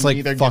 Yeah, that's like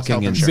neither gets fucking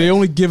health insane. insurance. They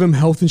only give them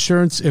health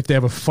insurance if they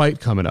have a fight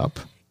coming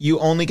up. You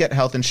only get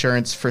health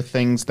insurance for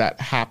things that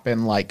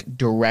happen like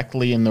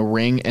directly in the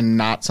ring and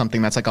not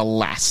something that's like a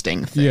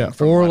lasting thing. Yeah,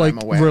 from or what like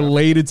I'm aware of.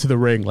 related to the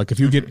ring. Like if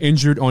you get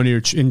injured on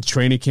in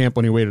training camp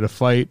on your way to the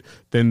fight,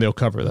 then they'll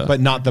cover that.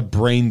 But not the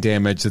brain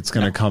damage that's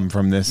going to come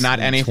from this. Not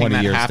anything 20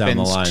 that years down the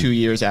happens line. 2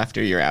 years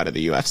after you're out of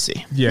the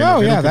UFC. yeah,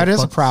 Oh they don't yeah, give that is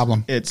a fuck.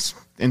 problem. It's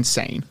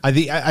insane. I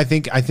think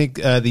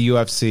the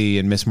UFC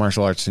and mixed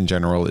martial arts in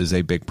general is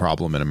a big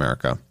problem in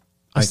America.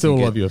 I still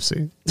think love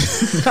UFC.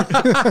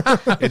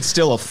 It's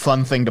still a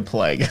fun thing to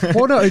play.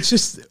 Well, no, it's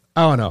just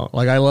I don't know.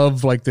 Like I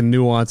love like the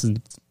nuance and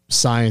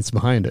science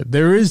behind it.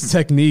 There is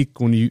technique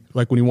when you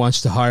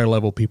watch the higher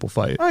level people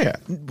fight. Oh yeah.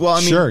 Well, I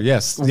mean, Sure,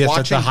 yes. At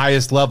watching- the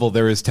highest level,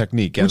 there is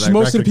technique. Which and I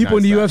most of the people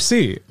in the recognize that.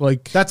 UFC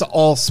like. That's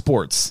all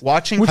sports.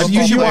 Watching Which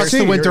football is You UFC. watch the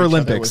players Winter hear each other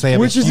Olympics. with- They have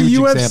Which a is the huge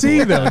UFC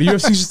example. though. The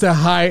UFC is just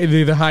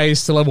the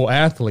highest level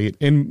athlete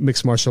in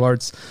mixed martial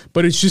arts,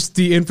 but it's just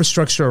the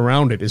infrastructure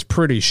around it is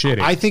pretty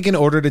shitty. I think in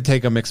order to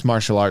take a mixed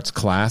martial arts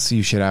class,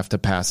 you should have to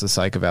pass a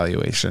psych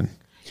evaluation.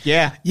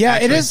 Yeah. Yeah,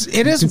 actually.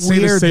 it is can say the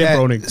weird same that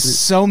Ronin-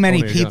 so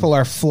many Ronin people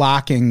are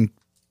flocking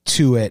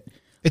to it.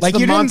 It's like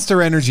the you didn't,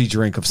 Monster Energy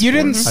drink of sports. you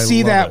didn't I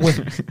see love that it.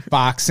 with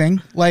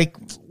boxing. Like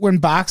when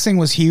boxing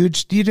was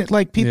huge, you didn't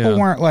like people Yeah.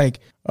 weren't like,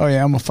 oh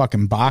yeah, I'm a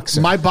fucking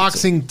boxer. My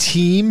boxing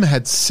team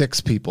had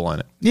 6 people in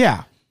it.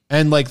 yeah.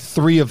 And like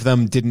 3 of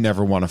them didn't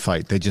ever want to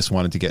fight. They just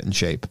wanted to get in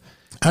shape.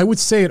 I would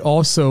say it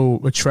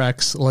also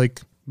attracts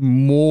like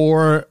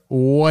more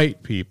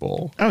white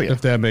people. Oh, yeah.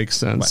 If that makes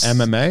sense. What,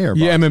 MMA or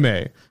yeah, boxing?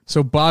 MMA.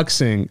 So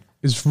boxing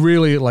is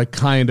really like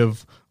kind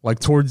of like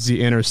towards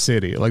the inner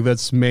city. Like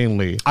that's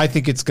mainly. I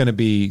think it's going to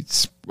be.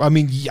 I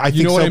mean, I think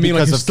You know so what I mean?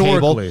 Like because of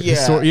cable. historically.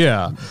 Yeah.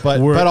 Yeah. But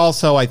Where-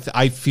 also I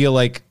feel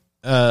like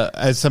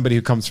as somebody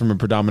who comes from a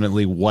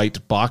predominantly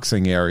white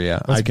boxing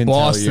area, That's I can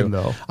Boston, tell you,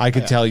 though. I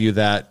could tell you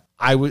that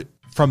I would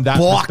from that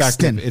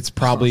Boston. perspective,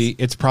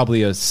 it's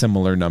probably a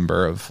similar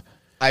number of.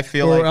 I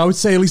feel or like I would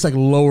say at least like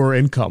lower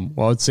income.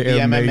 Well, I would say the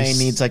MMA MMA's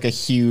needs like a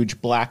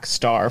huge black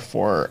star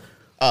for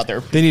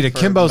other. They need a for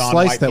Kimbo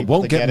non-white Slice that people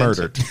won't to get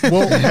murdered.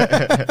 Well,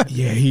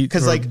 yeah,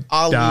 Because like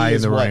Ali die in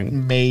is the what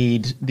ring.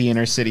 made the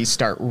inner city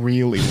start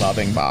really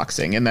loving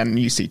boxing, and then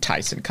you see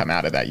Tyson come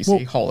out of that. You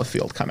see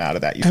Holyfield come out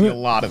of that. You see a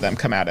lot of them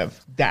come out of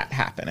that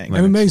happening.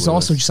 MMA is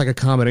also just like a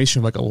combination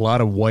of like a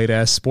lot of white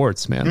ass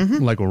sports, man.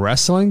 Like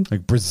wrestling,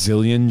 Like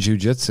Brazilian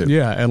Jiu-Jitsu.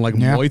 yeah, and like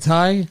Muay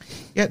Thai.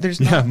 Yeah, there's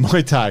Yeah, not.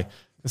 Muay Thai.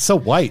 It's so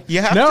white.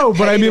 You have No, to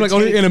but I pay mean, to like,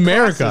 only take in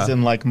America. classes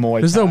in like Muay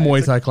There's Thai. no Muay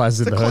It's Thai a-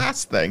 classes It's in a the hood.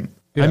 class thing.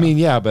 I mean,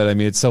 yeah, but I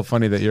mean, it's so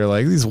funny that you're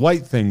like these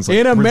white things. Like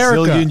In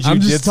America, Brazilian I'm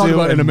just talking Jiu-Jitsu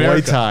about in and Muay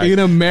America. Thai. In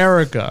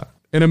America.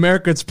 In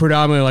America, it's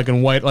predominantly like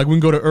in white. Like we can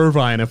go to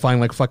Irvine and find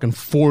like fucking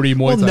 40 Muay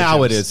Well, Thai now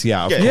gyms. it is,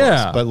 yeah, of Yeah. course.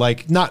 Yeah. But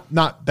like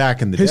not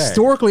back in the day.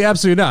 Historically,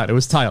 absolutely not. It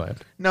was Thailand.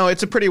 No,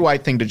 it's a pretty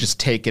white thing to just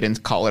take it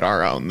and call it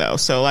our own, though.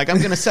 So, like, I'm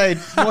going to say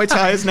Muay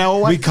Thai is now a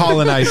We white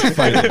colonized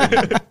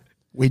fighting.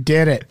 We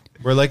did it.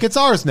 We're like, it's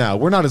ours now.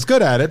 We're not as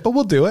good at it, but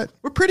we'll do it.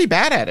 We're pretty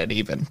bad at it,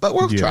 even, but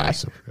we'll try.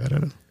 so bad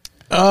at it.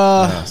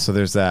 Yeah, so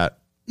there's that.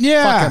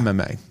 Yeah. Fuck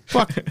MMA.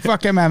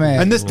 Fuck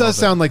MMA. And this does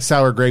sound like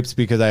sour grapes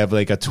because I have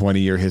like a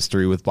 20-year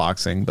history with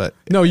boxing, but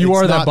No, you it's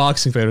are that not-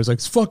 boxing fan who's like,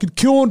 it's fucking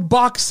killing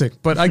boxing.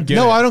 But I get it.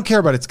 No, I don't care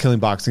about it's killing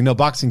boxing. No,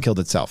 boxing killed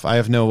itself. I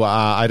have no.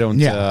 I don't.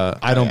 Yeah.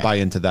 I don't buy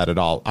into that at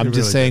all. I'm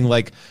just saying,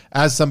 like,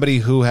 as somebody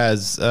who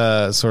has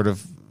sort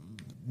of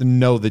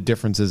know the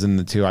differences in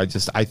the two, I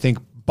think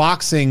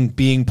boxing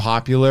being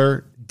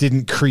popular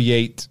didn't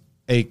create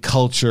a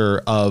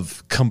culture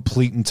of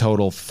complete and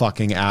total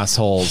fucking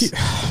assholes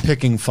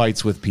picking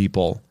fights with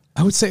people.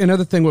 I would say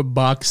another thing with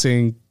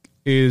boxing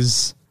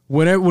is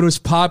when it was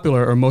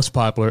popular or most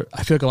popular,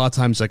 I feel like a lot of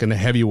times like in the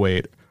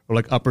heavyweight or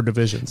like upper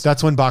divisions.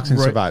 That's when boxing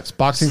Right. survives.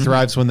 Boxing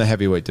thrives when the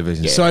heavyweight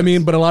division. So I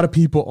mean, but a lot of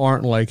people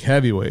aren't like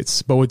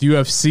heavyweights. But with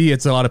UFC,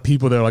 it's a lot of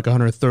people that are like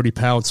 130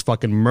 pounds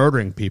fucking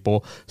murdering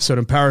people. So it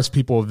empowers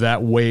people of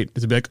that weight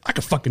to be like, I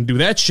can fucking do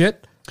that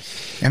shit.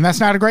 And that's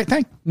not a great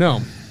thing.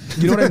 No.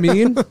 You know what I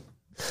mean?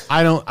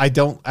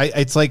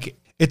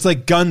 It's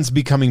like guns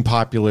becoming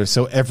popular,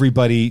 so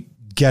everybody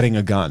getting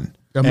a gun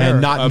and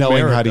America. not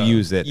knowing how to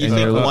use it. You And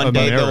think you're like, one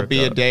day there'll be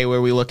a America. day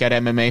where we look at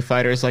MMA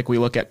fighters like we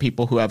look at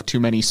people who have too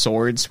many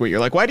swords, where you're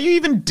like, why do you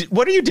even,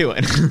 what are you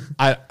doing?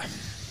 I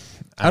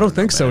don't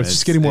think so. man. It's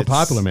just getting more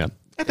popular, man.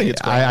 I think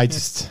it's great. I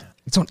just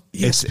It's on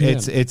E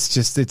ESPN.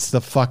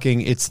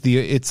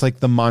 it's like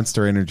the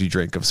Monster energy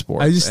drink of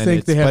sports. I just And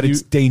think they have but you-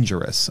 it's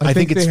dangerous. I I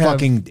think think it's they have-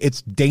 fucking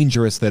it's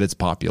dangerous that it's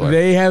popular.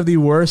 They have the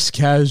worst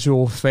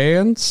casual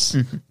fans,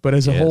 but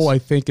as a Yes. whole, I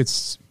think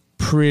it's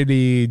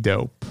pretty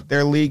dope.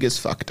 Their league is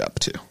fucked up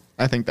too.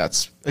 I think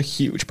that's a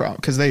huge problem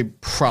because they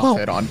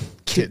profit on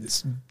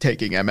kids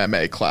taking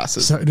MMA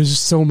classes. So there's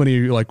just so many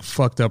like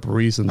fucked up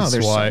reasons Oh,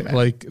 there's so why. many.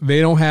 Like they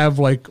don't have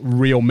like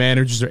real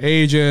managers or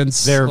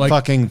agents. They're like,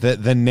 fucking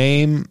the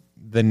name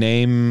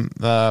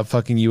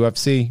fucking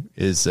UFC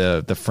is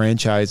the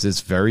franchise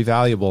is very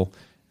valuable.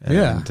 And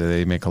Yeah.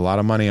 they make a lot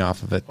of money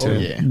off of it too.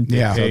 yeah.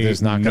 Yeah. So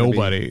there's not gonna be-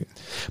 nobody.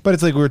 But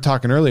it's like we were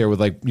talking earlier with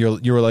like you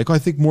were like, oh, I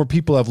think more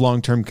people have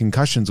long-term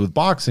concussions with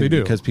boxing They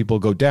do. because people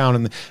go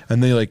down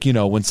and they like, you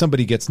know, when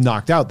somebody gets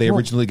knocked out, they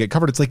originally get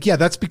covered. It's like, yeah,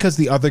 that's because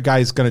the other guy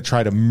is going to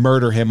try to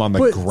murder him on the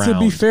But ground. to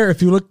be fair,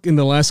 if you look in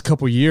the last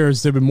couple of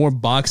years, there've been more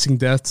boxing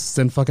deaths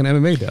than fucking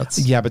MMA deaths.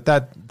 Yeah, but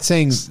that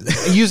saying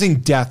using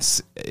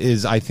deaths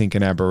is, I think,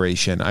 an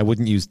aberration. I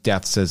wouldn't use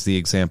deaths as the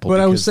example. But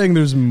I was because saying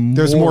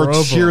there's more of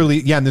them.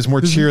 cheerleading. Yeah, and there's more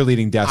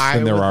cheerleading deaths I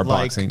than there would are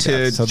like boxing to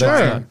deaths. So try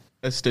that's not,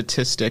 a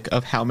statistic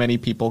of how many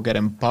people get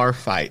in bar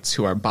fights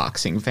who are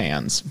boxing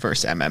fans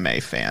versus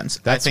MMA fans.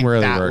 That's I think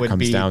really that where it would comes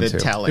be down the to.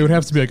 telling. It would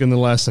have to be like in the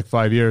last like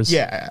 5 years.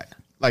 yeah,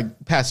 like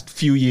past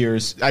few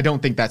years. I don't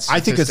think that's.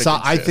 I think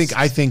assault. I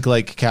think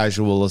like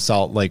casual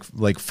assault, like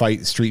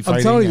street fighting.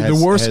 I'm telling you, has-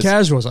 the worst has-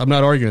 casuals. I'm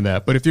not arguing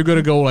that, but if you're going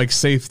to go like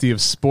safety of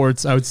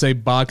sports, I would say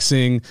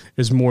boxing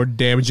is more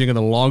damaging in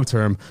the long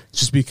term,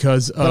 just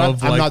because But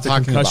of I'm like not the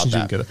talking about concussions you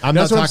that. can get. I'm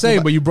That's not what I'm talking saying,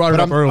 about- but you brought it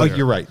up earlier. Oh,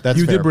 you're right. That's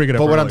you fair. did bring it up.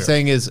 But what I'm earlier.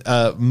 saying is,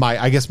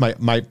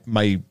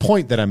 my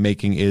point that I'm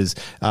making is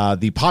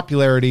the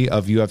popularity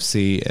of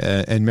UFC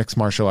and mixed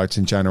martial arts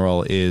in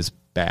general is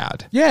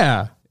bad.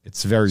 yeah,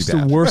 It's very it's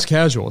bad. the worst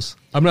casuals.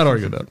 I'm not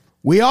arguing that.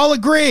 We all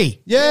agree.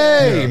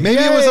 Yay!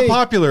 Maybe it was Yay. a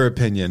popular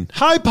opinion.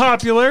 Hi,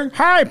 popular.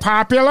 Hi,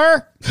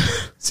 popular.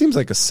 Seems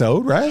like a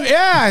sode, right?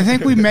 Yeah, I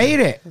think we made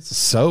it. It's a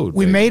sode.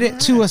 We baby. made it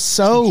to a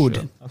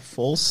sode. a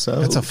full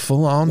so. That's a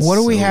full-on. What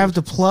do we sode. have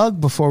to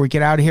plug before we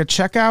get out of here?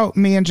 Check out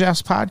me and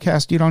Jeff's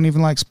podcast. You don't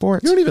even like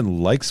sports. You don't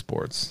even like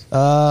sports.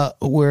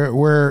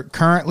 We're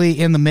currently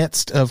in the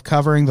midst of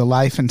covering the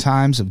life and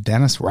times of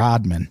Dennis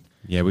Rodman.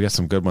 Yeah, we got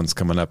some good ones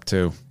coming up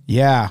too.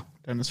 Yeah.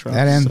 Dennis That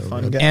Rodman's a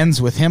fun guy.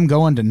 ends with him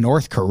going to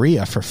North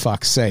Korea, for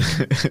fuck's sake.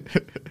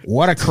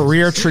 What a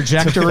career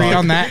trajectory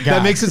on that guy.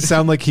 That makes it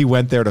sound like he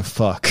went there to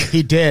fuck.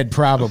 He did,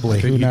 probably.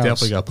 I think Who he knows?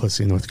 definitely got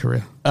pussy in North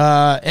Korea.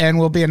 And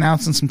we'll be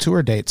announcing some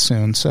tour dates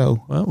soon, so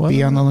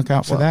be on the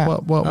lookout for that.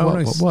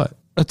 What?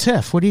 A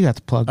Tiff, what do you got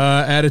to plug?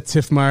 Add a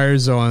Tiff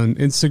Myers on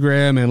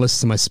Instagram and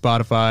listen to my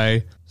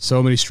Spotify.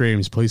 So many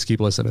streams. Please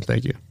keep listening.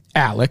 Thank you.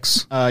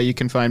 Alex. You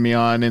can find me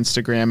on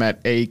Instagram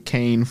at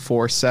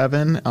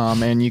akane47,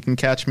 and you can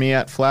catch me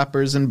at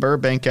Flappers in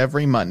Burbank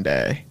every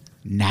Monday.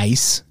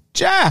 Nice.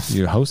 Jeff.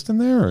 You hosting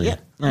there? Or Yeah,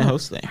 I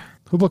host there.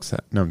 Who books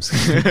that? No, I'm just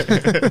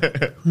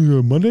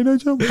kidding. Monday Night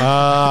Show?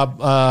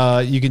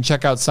 You can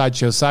check out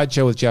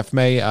Sideshow with Jeff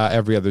May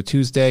every other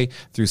Tuesday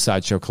through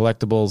Sideshow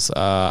Collectibles.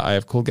 I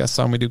have cool guests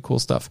on. We do cool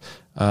stuff.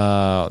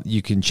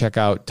 You can check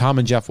out Tom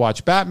and Jeff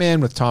Watch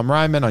Batman with Tom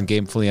Ryman on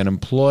Gamefully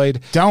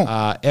Unemployed.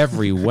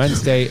 Every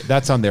Wednesday.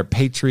 That's on their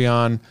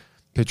Patreon.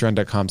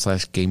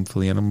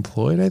 Patreon.com/Gamefully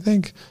Unemployed, I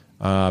think.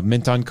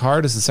 Mint on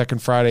Card is the second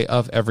Friday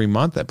of every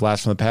month at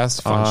Blast from the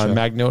Past on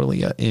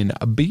Magnolia in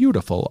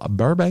beautiful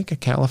Burbank,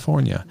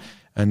 California.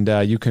 And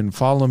you can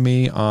follow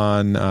me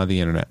on the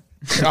internet.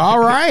 All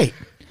right.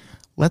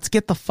 Let's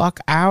get the fuck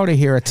out of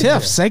here.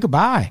 Tiff, say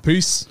goodbye.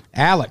 Peace.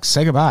 Alex,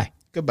 say goodbye.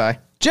 Goodbye.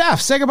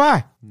 Jeff, say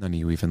goodbye. None of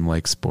you even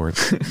like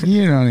sports.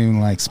 You don't even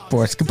like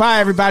sports. Goodbye,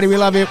 everybody. We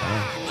love you.